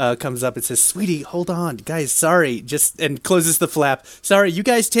Glamorous comes up and says, "Sweetie, hold on, guys, sorry," and closes the flap. "Sorry, you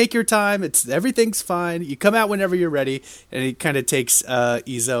guys take your time. Everything's fine. You come out whenever you're ready." And he kind of takes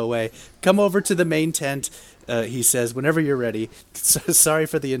Izo away. "Come over to the main tent," he says, "whenever you're ready. Sorry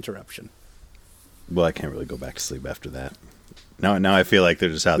for the interruption." Well, I can't really go back to sleep after that. Now I feel like they're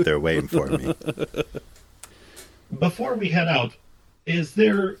just out there waiting for me. Before we head out, is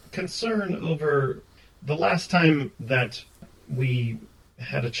there concern over the last time that we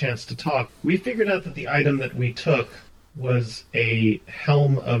had a chance to talk? We figured out that the item that we took was a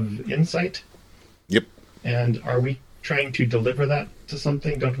Helm of Insight. Yep. And are we trying to deliver that to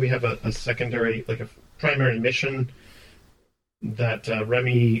something? Don't we have a secondary, like a primary mission that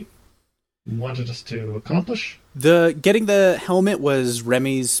Remy wanted us to accomplish? Getting the helmet was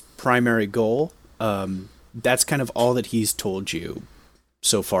Remy's primary goal. That's kind of all that he's told you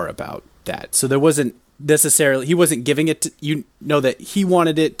so far about that. So there wasn't necessarily, he wasn't giving it to, you know, that he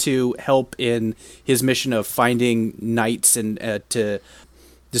wanted it to help in his mission of finding knights and to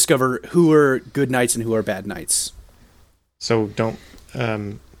discover who are good knights and who are bad knights. So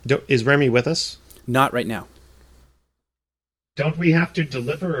is Remy with us? Not right now. Don't we have to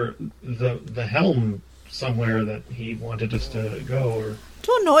deliver the helm somewhere that he wanted us to go? Or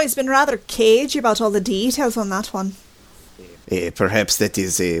Don't know, he's been rather cagey about all the details on that one. Perhaps that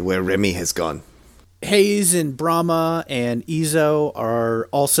is where Remy has gone. Hayes and Brahma and Izo are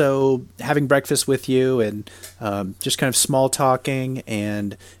also having breakfast with you and just kind of small talking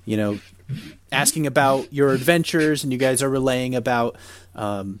and, asking about your adventures, and you guys are relaying about,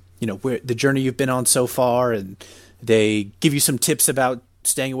 where the journey you've been on so far, and they give you some tips about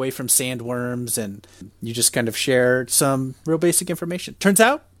staying away from sandworms, and you just kind of share some real basic information. Turns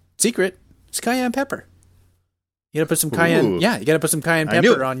out, secret, it's cayenne pepper. You gotta put some cayenne. Ooh. Yeah, you gotta put some cayenne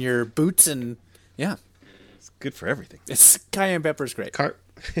pepper on your boots, and yeah, It's good for everything. it's cayenne pepper's great.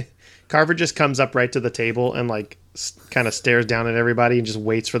 Carver just comes up right to the table and kind of stares down at everybody and just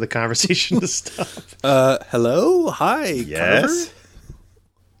waits for the conversation to stop. Hello, hi, Yes. Carver?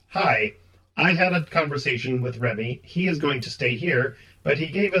 Hi. I had a conversation with Remy. He is going to stay here, but he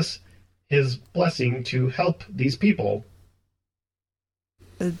gave us his blessing to help these people.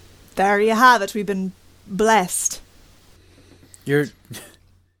 There you have it. We've been blessed. You're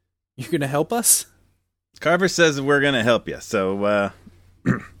gonna help us? Carver says we're going to help you. So,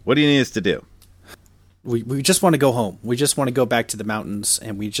 what do you need us to do? We just want to go home. We just want to go back to the mountains,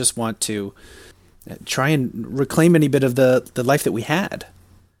 and we just want to try and reclaim any bit of the life that we had.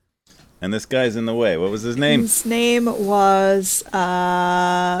 And this guy's in the way. What was his name? His name was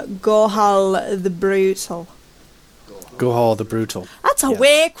Gohal the Brutal. Gohal the Brutal. That's a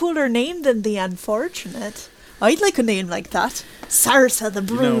way cooler name than the Unfortunate. I'd like a name like that. Sarsa the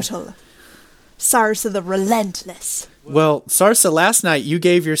Brutal. Sarsa the Relentless. Well, Sarsa, last night you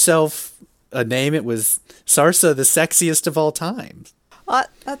gave yourself a name. It was Sarsa, the sexiest of all time.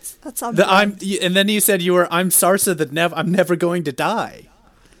 That's on And then you said I'm Sarsa, I'm never going to die.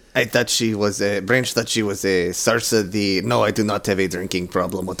 I thought she was Branch thought she was Sarsa the no, I do not have a drinking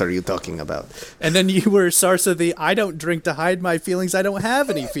problem. What are you talking about? And then you were Sarsa, I don't drink to hide my feelings. I don't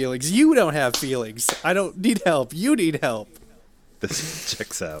have any feelings. You don't have feelings. I don't need help. You need help. This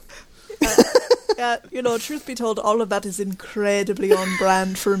checks out. Yeah, truth be told, all of that is incredibly on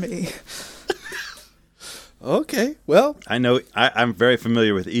brand for me. Okay, well. I know. I'm very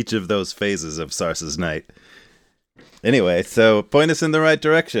familiar with each of those phases of Sarsa's night. Anyway, so point us in the right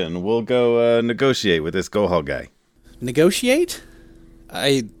direction. We'll go negotiate with this Gohal guy. Negotiate?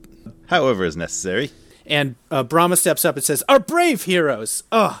 However is necessary. And Brahma steps up and says, "Our brave heroes!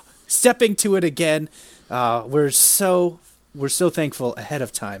 Stepping to it again. We're so thankful ahead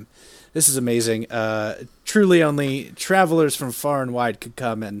of time. This is amazing. Truly only travelers from far and wide could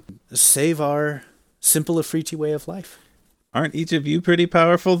come and save our simple Afriti way of life." Aren't each of you pretty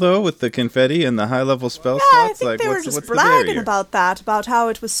powerful, though, with the confetti and the high-level spell Yeah, slots? I think they were what's just the bragging barrier? about that, about how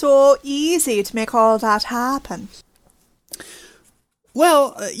it was so easy to make all that happen.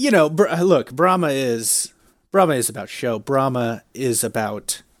 Well, look, Brahma is about show. Brahma is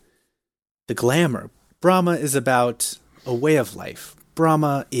about the glamour. Brahma is about a way of life.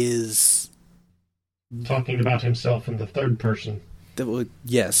 Brahma is... Talking about himself in the third person.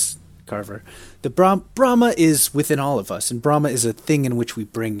 Yes, Carver. The Brahma is within all of us, and Brahma is a thing in which we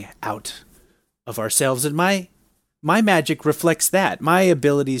bring out of ourselves. And my magic reflects that. My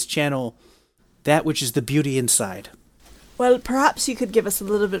abilities channel that which is the beauty inside. Well, perhaps you could give us a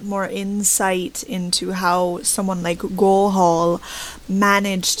little bit more insight into how someone like Gohal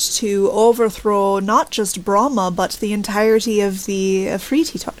managed to overthrow not just Brahma, but the entirety of the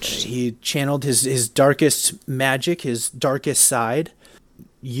Afriti Touch. He channeled his darkest magic, his darkest side,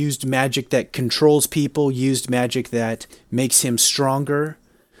 used magic that controls people, used magic that makes him stronger.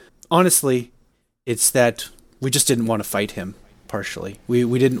 Honestly, it's that we just didn't want to fight him, partially. We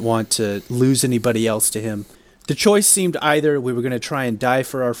didn't want to lose anybody else to him. The choice seemed either we were going to try and die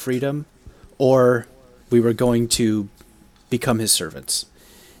for our freedom, or we were going to become his servants.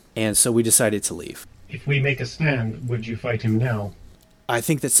 And so we decided to leave. If we make a stand, would you fight him now? I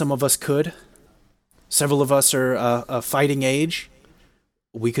think that some of us could. Several of us are a fighting age.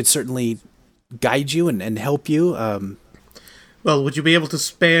 We could certainly guide you and help you. Well, would you be able to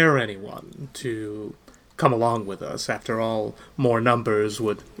spare anyone to come along with us? After all, more numbers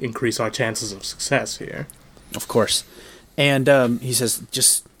would increase our chances of success here. Of course. And he says,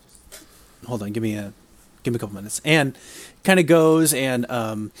 just hold on, give me a couple minutes. And kind of goes and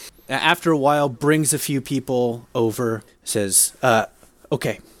after a while brings a few people over, says,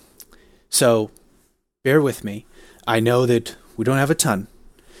 okay, so bear with me. I know that we don't have a ton,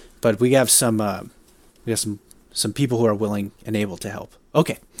 but we have some people who are willing and able to help.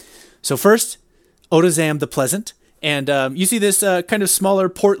 Okay, so first, Otazam the Pleasant, and you see this kind of smaller,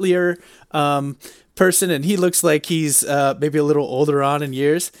 portlier person, and he looks like he's maybe a little older on in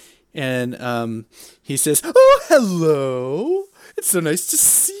years, and he says, "Oh, hello! It's so nice to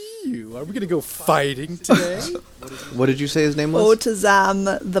see you. Are we gonna go fighting today? What did you say his name was?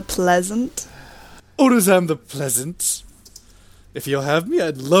 Otazam the Pleasant. Otazam the Pleasant. If you'll have me,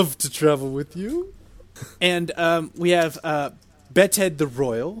 I'd love to travel with you. And we have Bethead the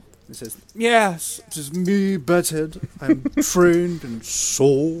Royal. He says, yes, it is me, Bethead. I'm trained in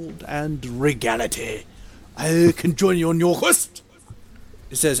sword and regality. I can join you on your quest.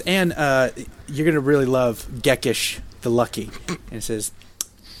 It says, and you're going to really love Gekish the Lucky. And it says,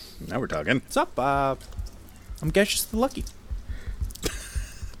 Now we're talking. what's up? I'm Gekish the Lucky.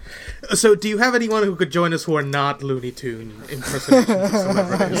 So, do you have anyone who could join us who are not Looney Tune impersonations of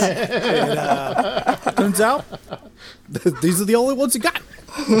celebrities? Turns out, these are the only ones you got.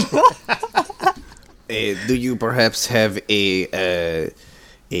 Do you perhaps have a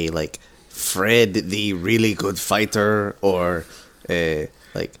like Fred the really good fighter, or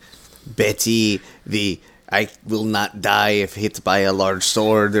like Betty the I will not die if hit by a large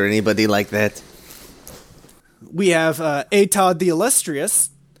sword, or anybody like that? We have Atod the Illustrious.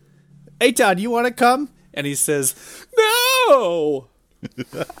 Atod, you want to come? And he says, no!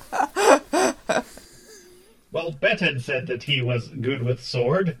 Well, Bethead said that he was good with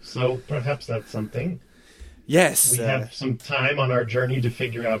sword, so perhaps that's something. Yes. We have some time on our journey to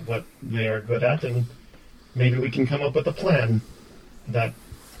figure out what they are good at, and maybe we can come up with a plan that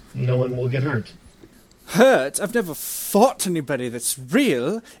no one will get hurt. Hurt? I've never fought anybody that's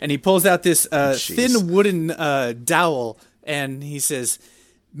real. And he pulls out this thin wooden dowel, and he says,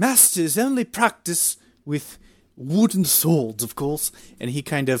 masters only practice with wooden swords, of course. And he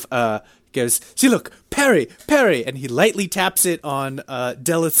kind of goes, see, look, parry, and he lightly taps it on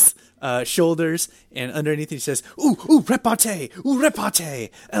Delith's shoulders, and underneath he says, ooh, repartee,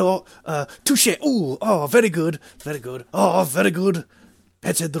 oh, touche, ooh, oh, very good, oh, very good.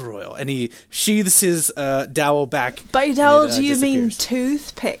 Bethead the Royal. And he sheathes his dowel back. By dowel, do you disappears. mean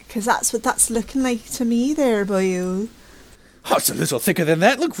toothpick? Because that's what that's looking like to me there, boyo. Oh, it's a little thicker than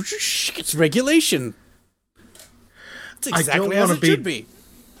that. Look, it's regulation. It's exactly as it should be.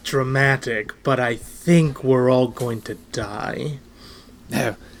 Dramatic, but I think we're all going to die.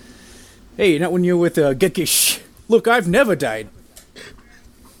 No. Hey, not when you're with Gekish. Look, I've never died.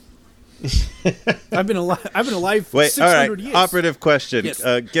 I've been alive for Wait, 600 all right. years. Operative question. Yes.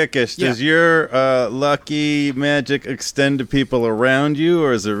 Gekish, Yeah. does your lucky magic extend to people around you,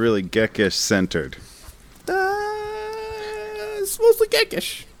 or is it really Gekish centered? It's mostly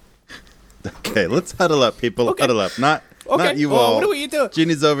Gekish. Okay, let's huddle up, people. Okay. Huddle up. Not you Oh, all. what are we doing?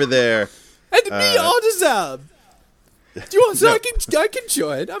 Genie's over there. And me, Otazam. Do you want No. I can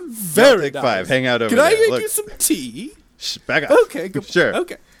join? I'm very take nice. 5. Hang out over Can there. I get Look. you some tea? Shh, back up. Okay, good. Sure.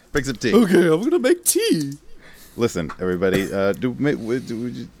 Okay. Bring some tea. Okay, I'm gonna make tea. Listen, everybody.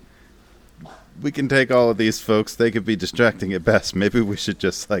 We can take all of these folks. They could be distracting at best. Maybe we should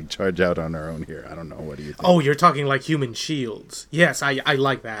just charge out on our own here. I don't know. What do you think? Oh, you're talking like human shields. Yes, I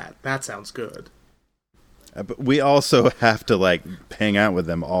like that. That sounds good. But we also have to hang out with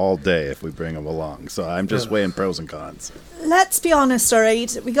them all day if we bring them along. So I'm just weighing pros and cons. Let's be honest,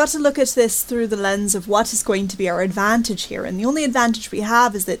 alright? We got to look at this through the lens of what is going to be our advantage here. And the only advantage we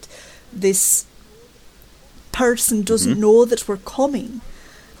have is that this person doesn't know that we're coming.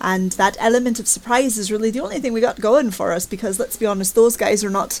 And that element of surprise is really the only thing we got going for us, because let's be honest, those guys are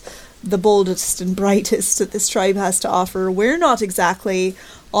not the boldest and brightest that this tribe has to offer. We're not exactly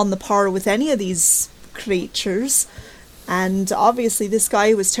on the par with any of these creatures. And obviously this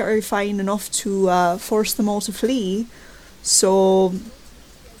guy was terrifying enough to force them all to flee. So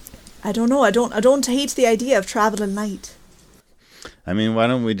I don't know. I don't hate the idea of traveling light. I mean, why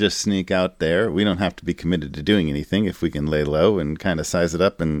don't we just sneak out there? We don't have to be committed to doing anything if we can lay low and kind of size it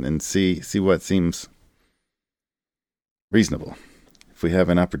up and see what seems reasonable. If we have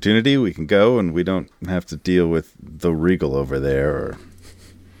an opportunity, we can go and we don't have to deal with the Regal over there. Or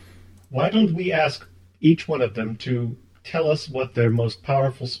Why don't we ask each one of them to tell us what their most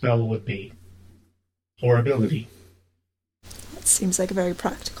powerful spell would be? Or ability. That seems like a very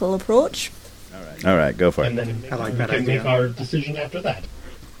practical approach. all right, go for it. And then I like we that can idea. make our decision after that.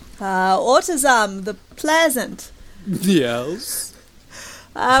 Otazam the Pleasant. Yes.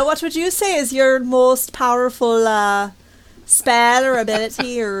 What would you say is your most powerful spell or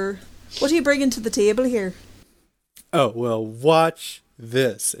ability, or what do you bring to the table here? Oh, well, watch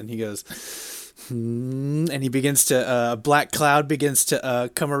this. And he goes, and he begins to, a black cloud begins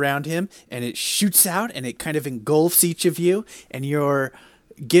to come around him, and it shoots out, and it kind of engulfs each of you, and you're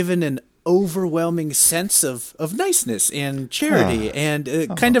given an overwhelming sense of niceness and charity, and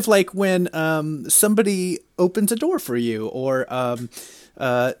kind of like when somebody opens a door for you, or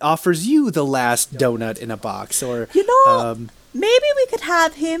offers you the last donut in a box, or maybe we could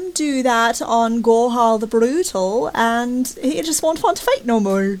have him do that on Gohal the Brutal, and he just won't want to fight no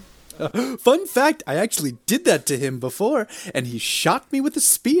more. Fun fact, I actually did that to him before, and he shot me with a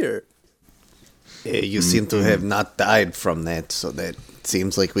spear. You seem to have not died from that, so that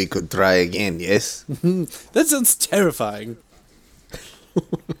seems like we could try again, yes? That sounds terrifying.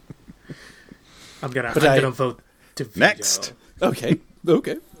 I'm gonna vote to veto. Next. Okay.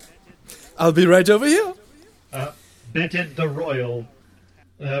 I'll be right over here. Bented the Royal,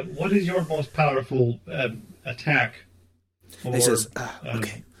 what is your most powerful attack? Or, He says,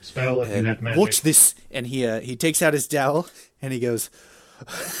 okay. Spell if you have magic. Watch this. And he takes out his dowel, and he goes,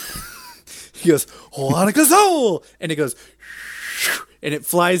 Hoaragazol! And it goes, and it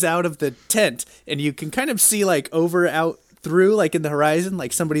flies out of the tent, and you can kind of see, like, out through, like, in the horizon,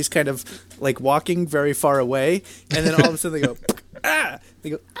 like somebody's kind of, like, walking very far away, and then all of a sudden they go, ah! They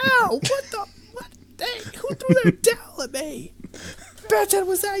go, ow! What? Hey, who threw their dowel at me? Benton,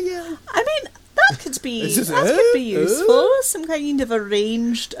 was that you? I mean, that could be useful. Some kind of a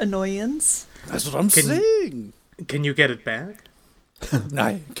ranged annoyance. That's what I'm saying. Can you get it back?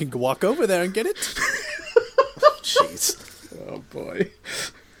 I can walk over there and get it. Jeez. Oh boy.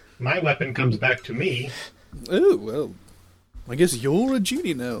 My weapon comes back to me. Oh, well, I guess you're a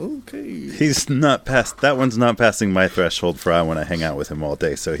genie now. Okay. That one's not passing my threshold for I want to hang out with him all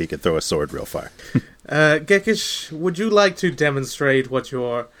day so he could throw a sword real far. Gekish, would you like to demonstrate what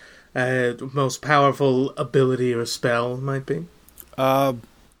your most powerful ability or spell might be? I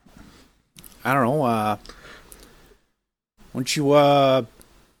don't know. Why don't you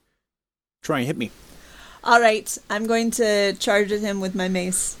try and hit me? All right, I'm going to charge at him with my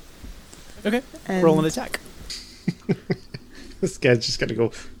mace. Okay. And Roll an attack. This guy's just gonna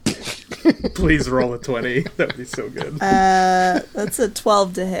go. Please roll a 20. That'd be so good. That's a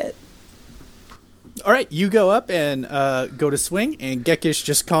 12 to hit. All right, you go up and go to swing, and Gekish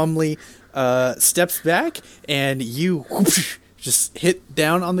just calmly steps back, and you whoosh, just hit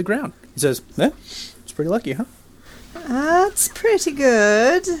down on the ground. He says, it's pretty lucky, huh? That's pretty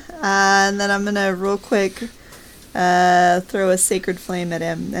good. And then I'm going to real quick throw a Sacred Flame at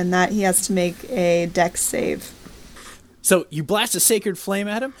him, and that he has to make a dex save. So you blast a Sacred Flame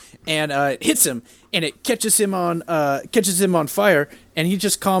at him, and it hits him, and it catches him on fire, and he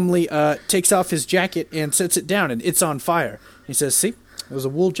just calmly takes off his jacket and sets it down, and it's on fire. He says, see, it was a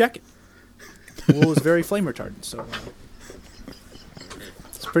wool jacket. Wool is very flame retardant, so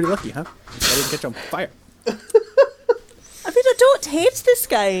it's pretty lucky, huh? I didn't catch on fire. I mean, I don't hate this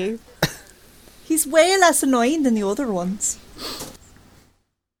guy. He's way less annoying than the other ones.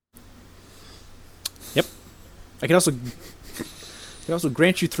 Yep. I can also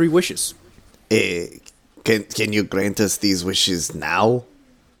grant you 3 wishes. Can you grant us these wishes now,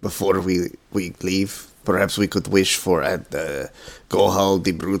 before we leave? Perhaps we could wish for Gohal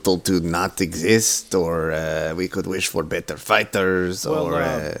the Brutal to not exist, or we could wish for better fighters,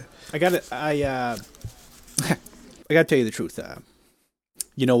 I gotta tell you the truth.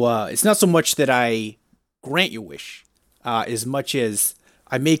 It's not so much that I grant your wish, as much as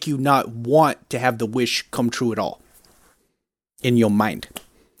I make you not want to have the wish come true at all in your mind.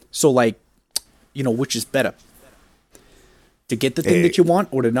 So, which is better? To get the thing that you want,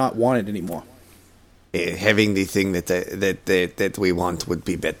 or to not want it anymore? Having the thing that we want would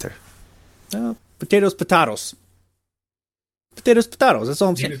be better. Potatoes. Potatoes, that's all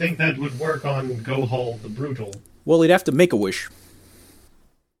I'm Do saying. you think that would work on Gohal the Brutal? Well, he'd have to make a wish.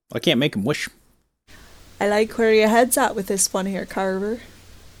 I can't make him wish. I like where your head's at with this one here, Carver.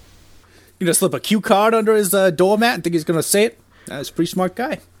 You know, slip a cue card under his doormat and think he's going to say it? That's a pretty smart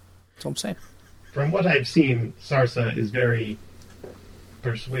guy. That's all I'm saying. From what I've seen, Sarsa is very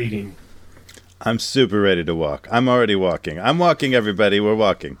persuading. I'm super ready to walk. I'm already walking. I'm walking, everybody. We're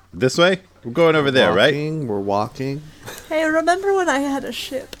walking. This way? We're going over there, right? We're walking. Hey, remember when I had a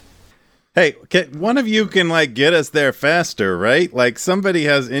ship? Hey, one of you can, get us there faster, right? Somebody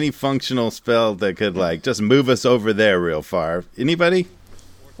has any functional spell that could, just move us over there real far. Anybody?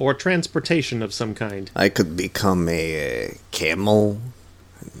 Or transportation of some kind. I could become a camel.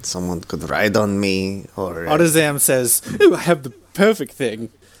 And someone could ride on me, or... Artazam says, "Ooh, I have the perfect thing.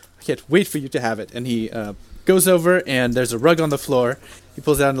 I can't wait for you to have it." And he goes over, and there's a rug on the floor. He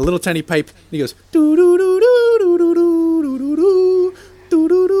pulls out a little tiny pipe, and he goes, doo doo doo doo doo doo doo doo doo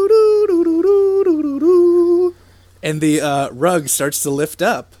doo doo doo doo doo doo doo, and the rug starts to lift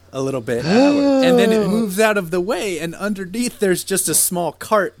up a little bit, and then it moves out of the way, and underneath there's just a small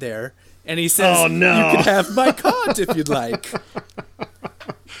cart there, and he says, "Oh no, you can have my cart if you'd like."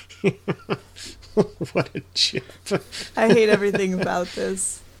 What a chip. I hate everything about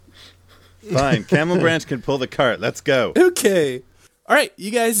this. Fine. Camel Branch can pull the cart. Let's go. Okay. All right,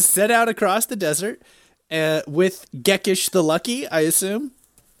 you guys set out across the desert with Gekish the Lucky, I assume.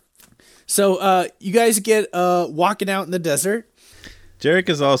 So you guys get walking out in the desert. Jarek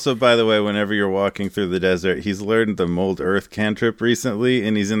is also, by the way, whenever you're walking through the desert, he's learned the Mold Earth cantrip recently,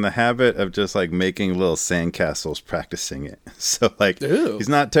 and he's in the habit of just, like, making little sandcastles practicing it. So, like, Ooh. He's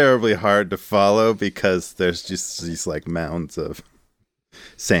not terribly hard to follow because there's just these, like, mounds of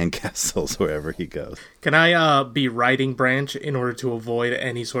sandcastles wherever he goes. Can I be riding Branch in order to avoid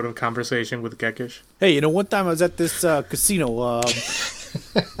any sort of conversation with Gekish? Hey, one time I was at this casino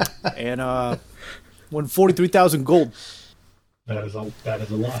and won 43,000 gold. That is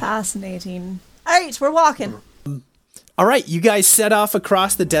a lot. Fascinating. All right, we're walking. All right, you guys set off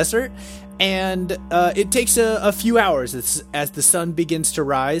across the desert, and it takes a few hours as the sun begins to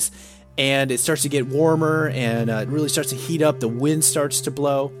rise, and it starts to get warmer, and it really starts to heat up. The wind starts to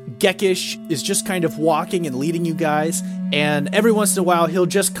blow. Gekish is just kind of walking and leading you guys, and every once in a while, he'll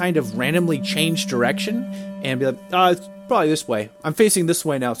just kind of randomly change direction and be like, it's probably this way. I'm facing this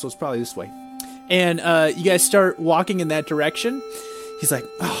way now, so it's probably this way. And you guys start walking in that direction. He's like,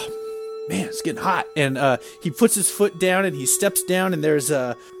 oh, man, it's getting hot. And he puts his foot down and he steps down, and there's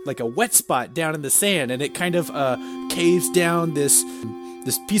like a wet spot down in the sand, and it kind of caves down. This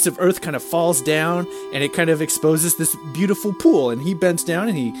piece of earth kind of falls down, and it kind of exposes this beautiful pool. And he bends down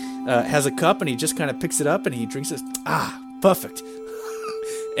and he has a cup, and he just kind of picks it up and he drinks it. Perfect.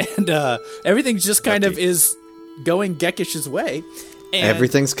 And everything just kind of is going Gekish's way. And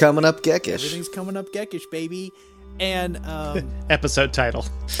Everything's coming up Gekish. Everything's coming up Gekish, baby. And Episode title.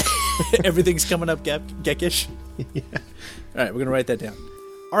 everything's coming up Gekish. Yeah. All right, we're going to write that down.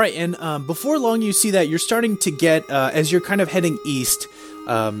 All right, and before long you see that you're starting to get, as you're kind of heading east,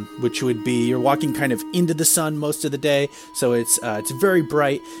 which would be you're walking kind of into the sun most of the day, so it's very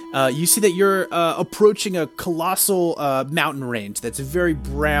bright. You see that you're approaching a colossal mountain range that's very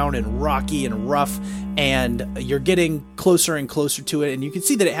brown and rocky and rough, and you're getting closer and closer to it, and you can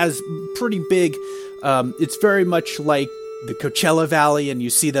see that it has pretty big. It's very much like the Coachella Valley, and you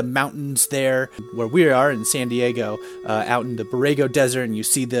see the mountains there where we are in San Diego, out in the Borrego Desert, and you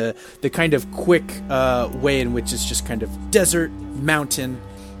see the kind of quick way in which it's just kind of desert, mountain,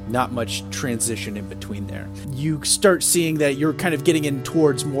 not much transition in between there. You start seeing that you're kind of getting in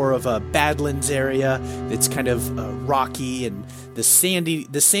towards more of a Badlands area. It's kind of rocky, and the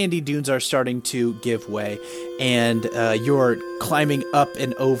sandy dunes are starting to give way, and you're climbing up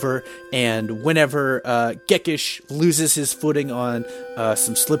and over, and whenever Gekish loses his footing on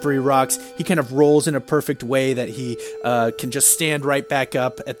some slippery rocks, he kind of rolls in a perfect way that he can just stand right back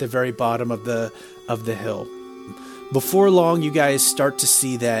up at the very bottom of the hill. Before long, you guys start to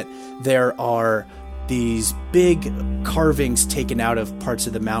see that there are these big carvings taken out of parts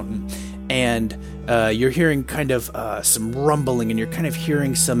of the mountain, and you're hearing kind of some rumbling, and you're kind of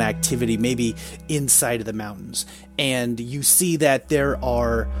hearing some activity maybe inside of the mountains. And you see that there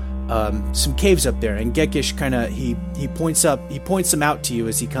are some caves up there, and Gekish kind of he points them out to you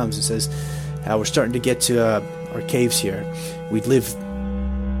as he comes and says, we're starting to get to our caves here. We live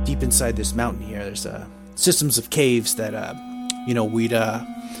deep inside this mountain here. There's systems of caves that we'd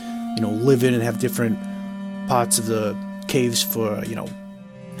live in and have different parts of the caves for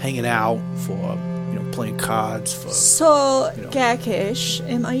hanging out, for playing cards, for Gekish,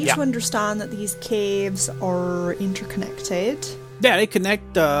 am I to understand that these caves are interconnected? Yeah, they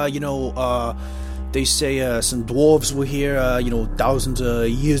connect. They say some dwarves were here thousands of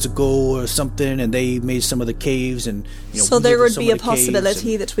years ago or something, and they made some of the caves, and so there would be a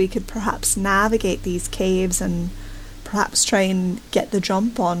possibility that we could perhaps navigate these caves and perhaps try and get the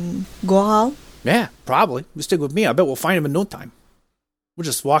jump on Gohal. Yeah, probably. You stick with me. I bet we'll find him in no time. We'll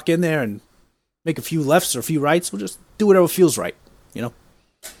just walk in there and make a few lefts or a few rights. We'll just do whatever feels right,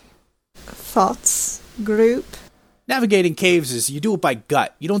 Thoughts, group? Navigating caves is you do it by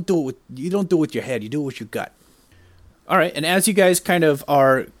gut. You don't do it with your head. You do it with your gut. All right, and as you guys kind of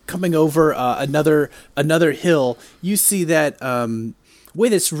are coming over another hill, you see that way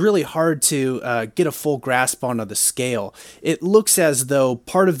that's really hard to get a full grasp on the scale. It looks as though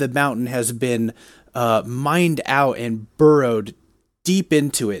part of the mountain has been mined out and burrowed deep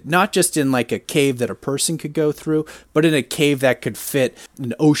into it, not just in like a cave that a person could go through, but in a cave that could fit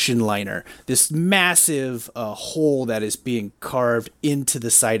an ocean liner. This massive hole that is being carved into the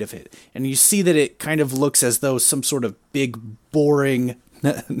side of it. And you see that it kind of looks as though some sort of big boring,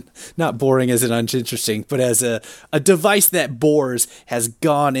 not boring as in uninteresting, but as a device that bores has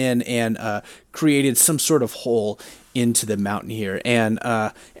gone in and created some sort of hole into the mountain here. And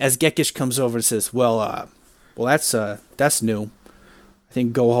as Gekish comes over and says, well, that's new. I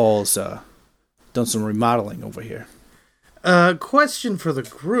think Gohal's done some remodeling over here. Question for the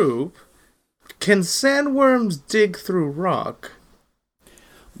group. Can sandworms dig through rock?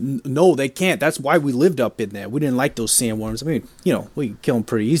 No, they can't. That's why we lived up in there. We didn't like those sandworms. I mean, we can kill them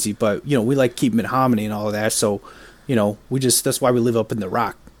pretty easy, but, we like keeping it harmony and all of that. So, that's why we live up in the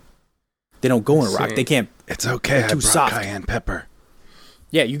rock. They don't go in the rock. They can't. It's okay. I too brought soft. cayenne pepper.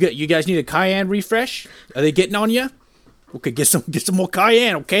 Yeah, you guys need a cayenne refresh? Are they getting on you? Okay, get some more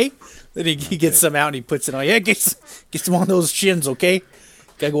cayenne, okay? Then he gets some out and he puts it on. Yeah, get some on those shins, okay?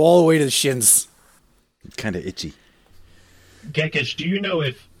 Gotta go all the way to the shins. Kind of itchy. Gekish, do you know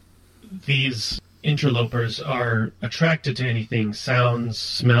if these interlopers are attracted to anything, sounds,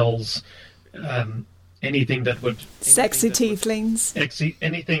 smells, anything that would... Sexy tieflings.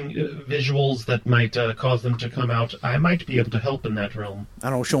 Anything, visuals that might cause them to come out? I might be able to help in that realm. I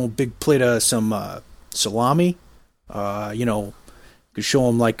don't know, show him a big plate of some salami. Could show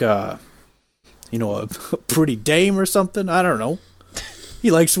him like a pretty dame or something. I don't know.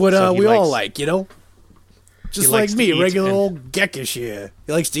 He likes what we all like, Just like me, a regular old Gekish here.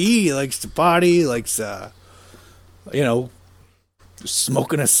 He likes to eat, he likes to party, he likes,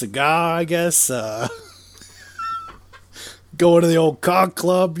 smoking a cigar, I guess. Going to the old cock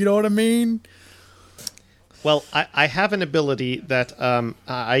club, you know what I mean? Well, I have an ability that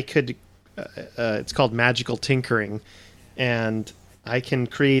I could... it's called magical tinkering, and I can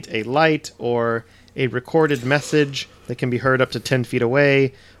create a light or a recorded message that can be heard up to 10 feet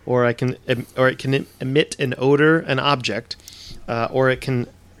away, or it can emit an odor, an object, or it can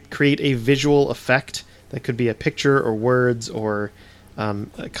create a visual effect that could be a picture or words or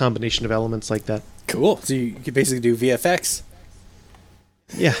a combination of elements like that. Cool. So you can basically do VFX.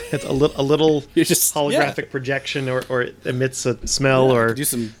 Yeah, it's a little You're just holographic projection, or it emits a smell or do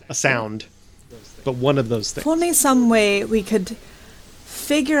a sound. But one of those things. If only some way we could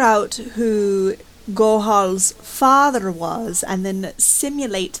figure out who Gohal's father was and then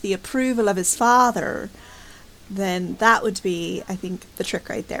simulate the approval of his father, then that would be, I think, the trick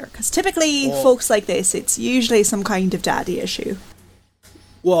right there. Because typically, folks like this, it's usually some kind of daddy issue.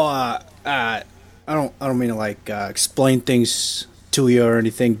 Well, I don't mean to explain things to you or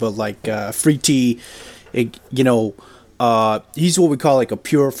anything, but Free T, he's what we call a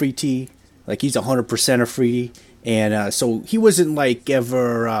pure Free T. He's 100% a Free, and so he wasn't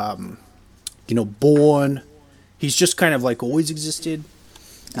ever born. He's just kind of always existed.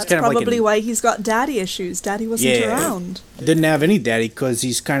 That's kind of probably why he's got daddy issues. Daddy wasn't around. Didn't have any daddy because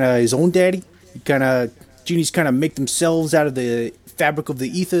he's kind of his own daddy. Genies kind of make themselves out of the fabric of the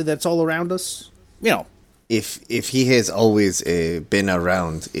ether that's all around us. If he has always been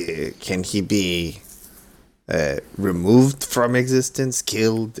around, can he be removed from existence,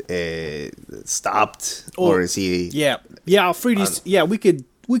 killed, stopped, or is he? Yeah, Freedy's.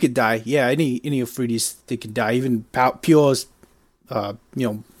 We could die. Yeah, any of Freedy's, they could die. Even Pure's,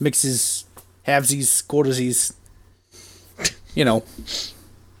 mixes, halvesies, quartersies.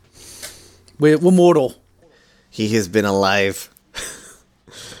 We're mortal. He has been alive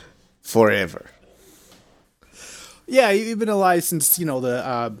forever. Yeah, he's been alive since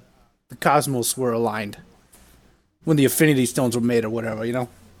the cosmos were aligned, when the Affinity Stones were made or whatever.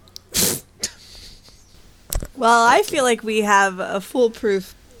 Well, I feel like we have a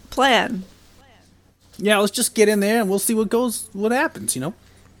foolproof plan. Yeah, let's just get in there and we'll see what happens.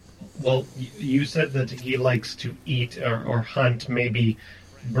 Well, you said that he likes to eat or hunt. Maybe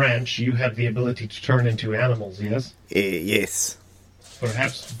Branch, you have the ability to turn into animals. Yes. Yes.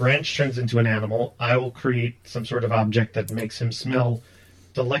 Perhaps Branch turns into an animal. I will create some sort of object that makes him smell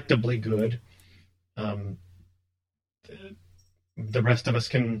delectably good. The rest of us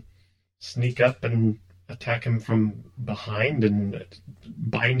can sneak up and attack him from behind and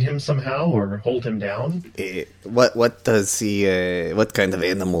bind him somehow or hold him down. What does he? What kind of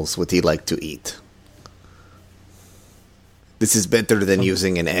animals would he like to eat? This is better than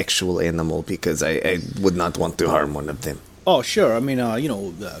using an actual animal because I would not want to harm one of them. Oh, sure. I mean,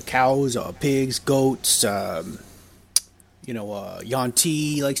 cows, pigs, goats.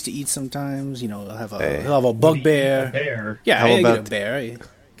 Yanti likes to eat sometimes. He'll have a bugbear. A bear. Yeah, How about get a bear.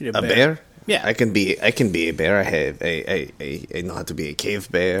 A bear? Yeah, I can be a bear. I know how to be a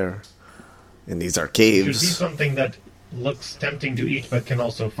cave bear, and these are It should be caves. something that looks tempting to eat but can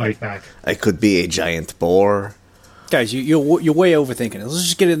also fight back. I could be a giant boar. guys, you're way overthinking it. Let's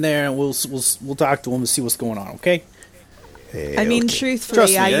just get in there and we'll talk to him and see what's going on. Okay? I mean, Okay. truthfully,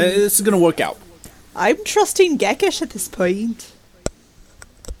 Trust me, this is gonna work out. I'm trusting Gekish at this point.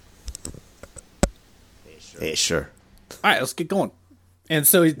 Sure. All right, let's get going. And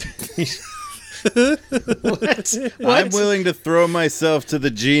so What? I'm willing to throw myself to the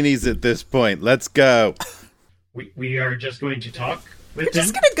genies at this point. Let's go. We are just going to talk with We're just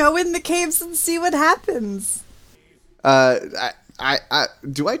him. gonna go in the caves and see what happens.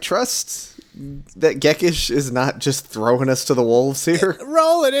 Do I trust that Gekish is not just throwing us to the wolves here?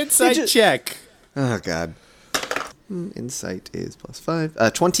 Roll an insight just- check. Oh, God. Insight is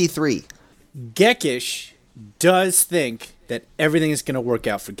 +5. 23. Gekish does think that everything is going to work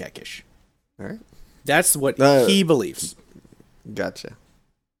out for Gekish. All right. That's what Uh, he believes, Gotcha.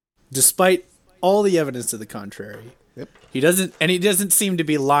 despite all the evidence to the contrary. Yep. He doesn't seem to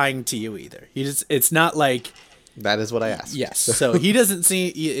be lying to you either. It's not like, That is what I asked. yes. So he doesn't see,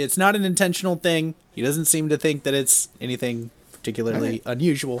 it's not an intentional thing. He doesn't seem to think that it's anything particularly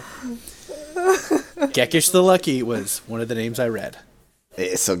unusual. Gekish the Lucky was one of the names I read.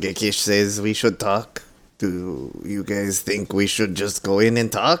 So Gekish says we should talk. Do you guys think we should just go in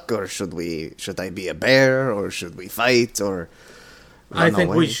and talk, or should I be a bear, or should we fight, or I run think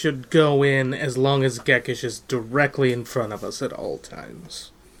away? we should go in as long as Gekish is directly in front of us at all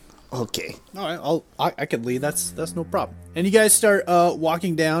times. Okay. All right, I can lead. That's no problem. And you guys start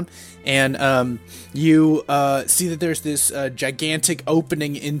walking down, and you see that there's this gigantic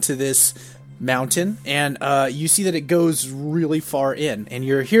opening into this mountain, and you see that it goes really far in, and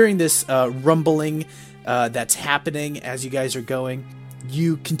you're hearing this rumbling that's happening as you guys are going.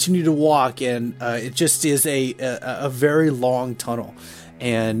 You continue to walk, and it just is a very long tunnel.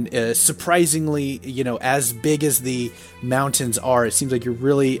 And surprisingly, as big as the mountains are, it seems like you're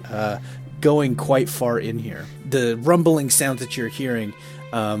really going quite far in here. The rumbling sounds that you're hearing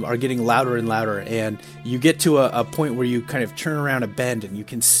are getting louder and louder, and you get to a point where you kind of turn around a bend, and you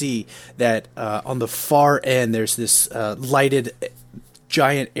can see that on the far end there's this lighted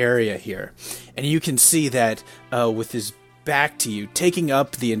giant area here. And you can see that with his back to you, taking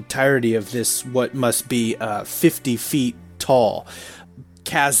up the entirety of this, what must be 50 feet tall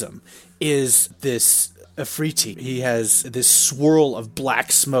chasm, is this Afriti. He has this swirl of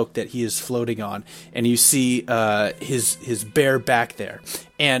black smoke that he is floating on, and you see his bare back there.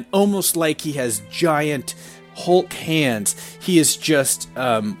 And almost like he has giant Hulk hands, he is just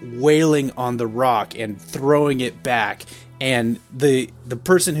wailing on the rock and throwing it back. And the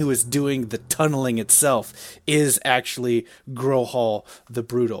person who is doing the tunneling itself is actually Grohol the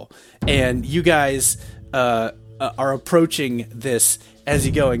Brutal. And you guys are approaching this as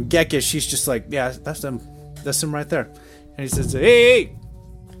you go, and Gekish, she's just like, yeah, that's him right there. And he says, hey!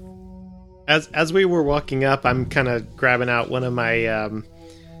 As we were walking up, I'm kind of grabbing out one of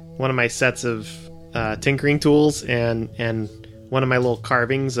my sets of tinkering tools and one of my little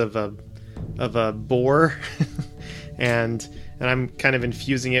carvings of a boar, and I'm kind of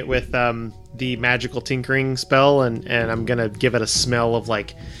infusing it with the magical tinkering spell, and I'm gonna give it a smell of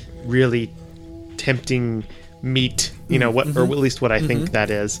like really tempting meat, or at least what I think that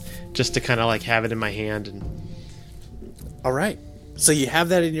is, just to kind of like have it in my hand. And all right, so you have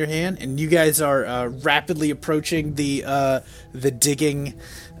that in your hand, and you guys are rapidly approaching the digging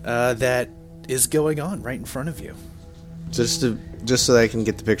that is going on right in front of you. Just so that I can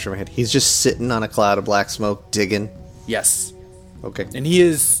get the picture in my head, he's just sitting on a cloud of black smoke, digging. Yes, Okay. and he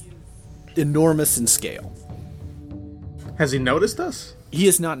is enormous in scale. Has he noticed us? He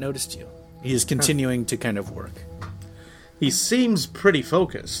has not noticed you. He is continuing to kind of work. He seems pretty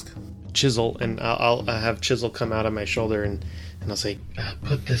focused. Chisel, and I'll have Chisel come out of my shoulder, and I'll say,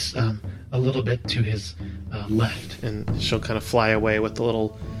 Put this a little bit to his left. and she'll kind of fly away with the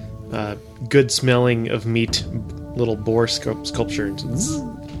little good smelling of meat little boar sculpture.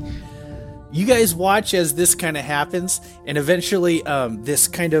 You guys watch as this kind of happens, and eventually this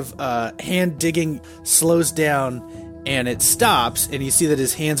kind of hand digging slows down, and it stops, and you see that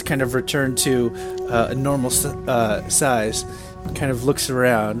his hands kind of return to a normal size. Kind of looks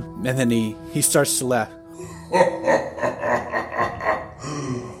around, and then he starts to laugh.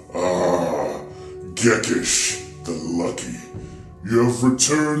 Gekish, the Lucky, you have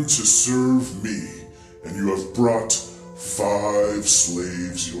returned to serve me, and you have brought 5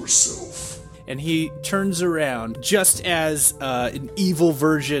 slaves yourself. And he turns around just as an evil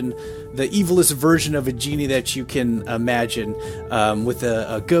version, the evilest version of a genie that you can imagine, with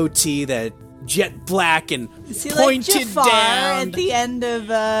a goatee that jet black and Is he like pointed Jafar down. at the end of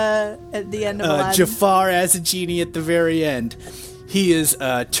Aladdin? Jafar as a genie at the very end. He is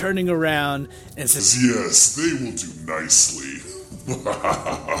turning around and says, Yes, they will do nicely.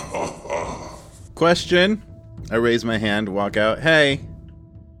 Question. I raise my hand, walk out. Hey,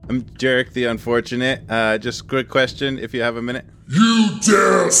 I'm Jarek the Unfortunate. Just a quick question, if you have a minute. You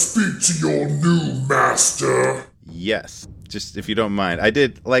dare speak to your new master? Yes. just if you don't mind, I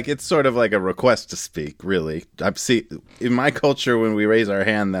did it's sort of like a request to speak. Really, in my culture when we raise our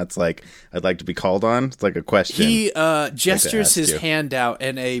hand, that's like I'd like to be called on. It's like a question. He gestures his hand out,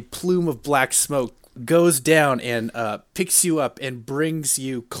 and a plume of black smoke goes down and picks you up and brings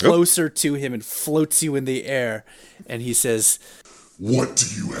you closer to him and floats you in the air. And he says, "What do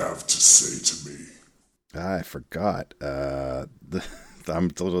you have to say to me?" I forgot.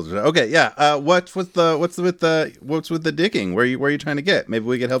 I'm a little okay. Yeah. What's with the digging? Where are you trying to get? Maybe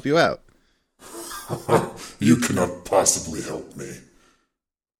we could help you out. You cannot possibly help me,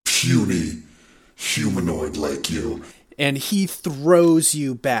 puny humanoid like you. And he throws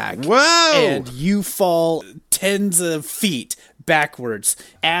you back. Whoa! And you fall tens of feet backwards.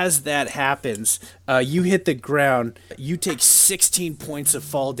 As that happens, you hit the ground. You take 16 points of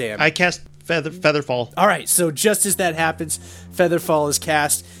fall damage. I cast Featherfall. All right, so just as that happens, Featherfall is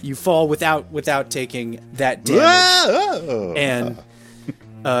cast. You fall without taking that damage. Whoa! And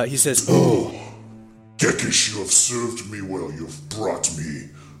he says, "Oh, Gekish, you have served me well. You have brought me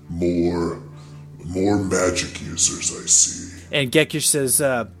more magic users, I see." And Gekish says,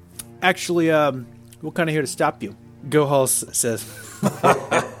 "Actually, we're kind of here to stop you." Gohal says,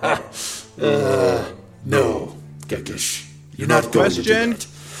 "No, Gekish, you're not going to do that."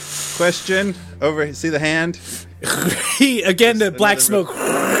 Question. Over. See the hand? the black smoke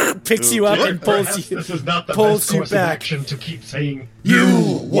picks you up and pulls you. This is not the pulls best you course back. of action to keep saying.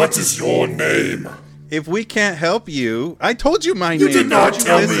 What is your name? If we can't help you, I told you my name. You did not Don't you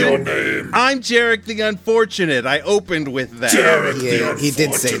tell me listen? your name. I'm Jarek the Unfortunate. I opened with that. Jarek the Yeah, he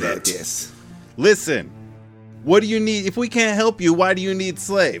did say Unfortunate. that, yes. Listen, what do you need? If we can't help you, why do you need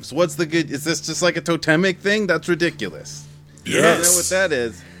slaves? What's the good? Is this just like a totemic thing? That's ridiculous. Yes. You know what that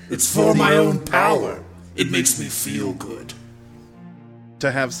is? It's for my own power. It makes me feel good. To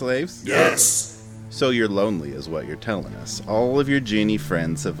have slaves? Yes. So you're lonely is what you're telling us. All of your genie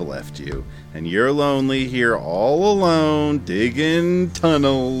friends have left you, and you're lonely here all alone, digging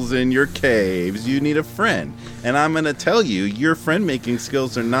tunnels in your caves. You need a friend. And I'm going to tell you, your friend-making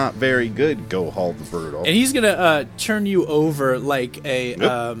skills are not very good, Gohal the Brutal. And he's gonna turn you over like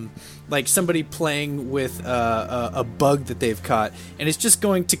a like somebody playing with a bug that they've caught, and it's just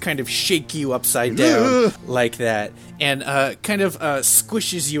going to kind of shake you upside down like that, and kind of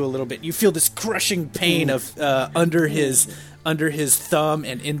squishes you a little bit. You feel this crushing pain of under his thumb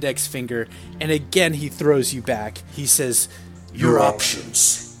and index finger, and again he throws you back. He says, Your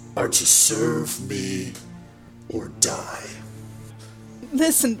options are to serve me or die.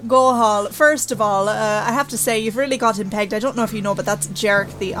 Listen, Gohal, first of all, I have to say, you've really got him pegged. I don't know if you know, but that's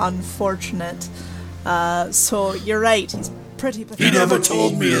Jarek the Unfortunate. So you're right, he's pretty pathetic. He never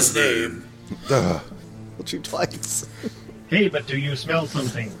told me his name. Told you twice. Hey, but do you smell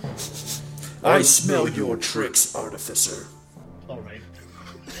something? I smell your tricks, Artificer. All right.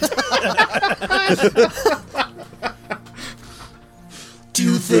 Do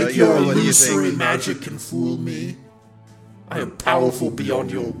you think Yeah, your what do you illusory think? magic can fool me? I am powerful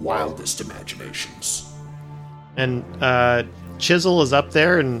beyond your wildest imaginations. And Chisel is up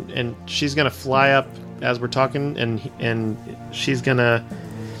there, and she's gonna fly up as we're talking, and she's gonna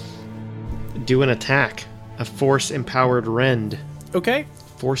do an attack, a force-empowered rend, "Okay."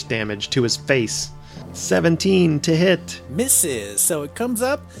 force damage to his face. 17 to hit. Misses. So it comes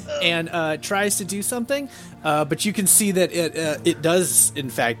up and tries to do something, but you can see that it does in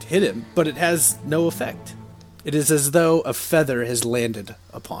fact hit him, but it has no effect. It is as though a feather has landed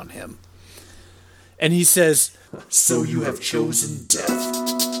upon him. And he says, So you have chosen death.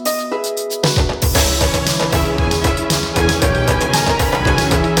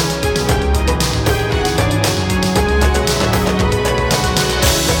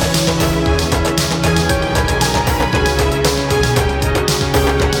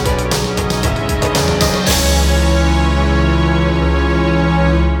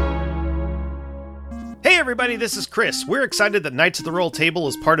 Hey everybody, this is Chris. We're excited that Knights of the Roll Table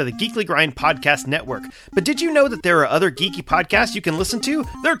is part of the Geekly Grind podcast network. But did you know that there are other geeky podcasts you can listen to?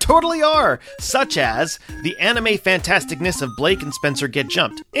 There totally are! Such as The Anime Fantasticness of Blake and Spencer Get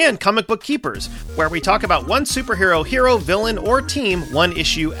Jumped, and Comic Book Keepers, where we talk about one superhero, hero, villain, or team one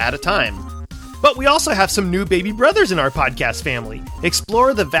issue at a time. But we also have some new baby brothers in our podcast family.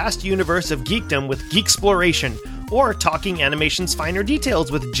 Explore the vast universe of geekdom with Geeksploration, or Talking Animation's Finer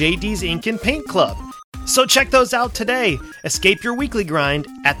Details with JD's Ink and Paint Club. So check those out today. Escape your weekly grind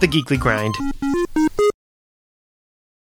at the Geekly Grind.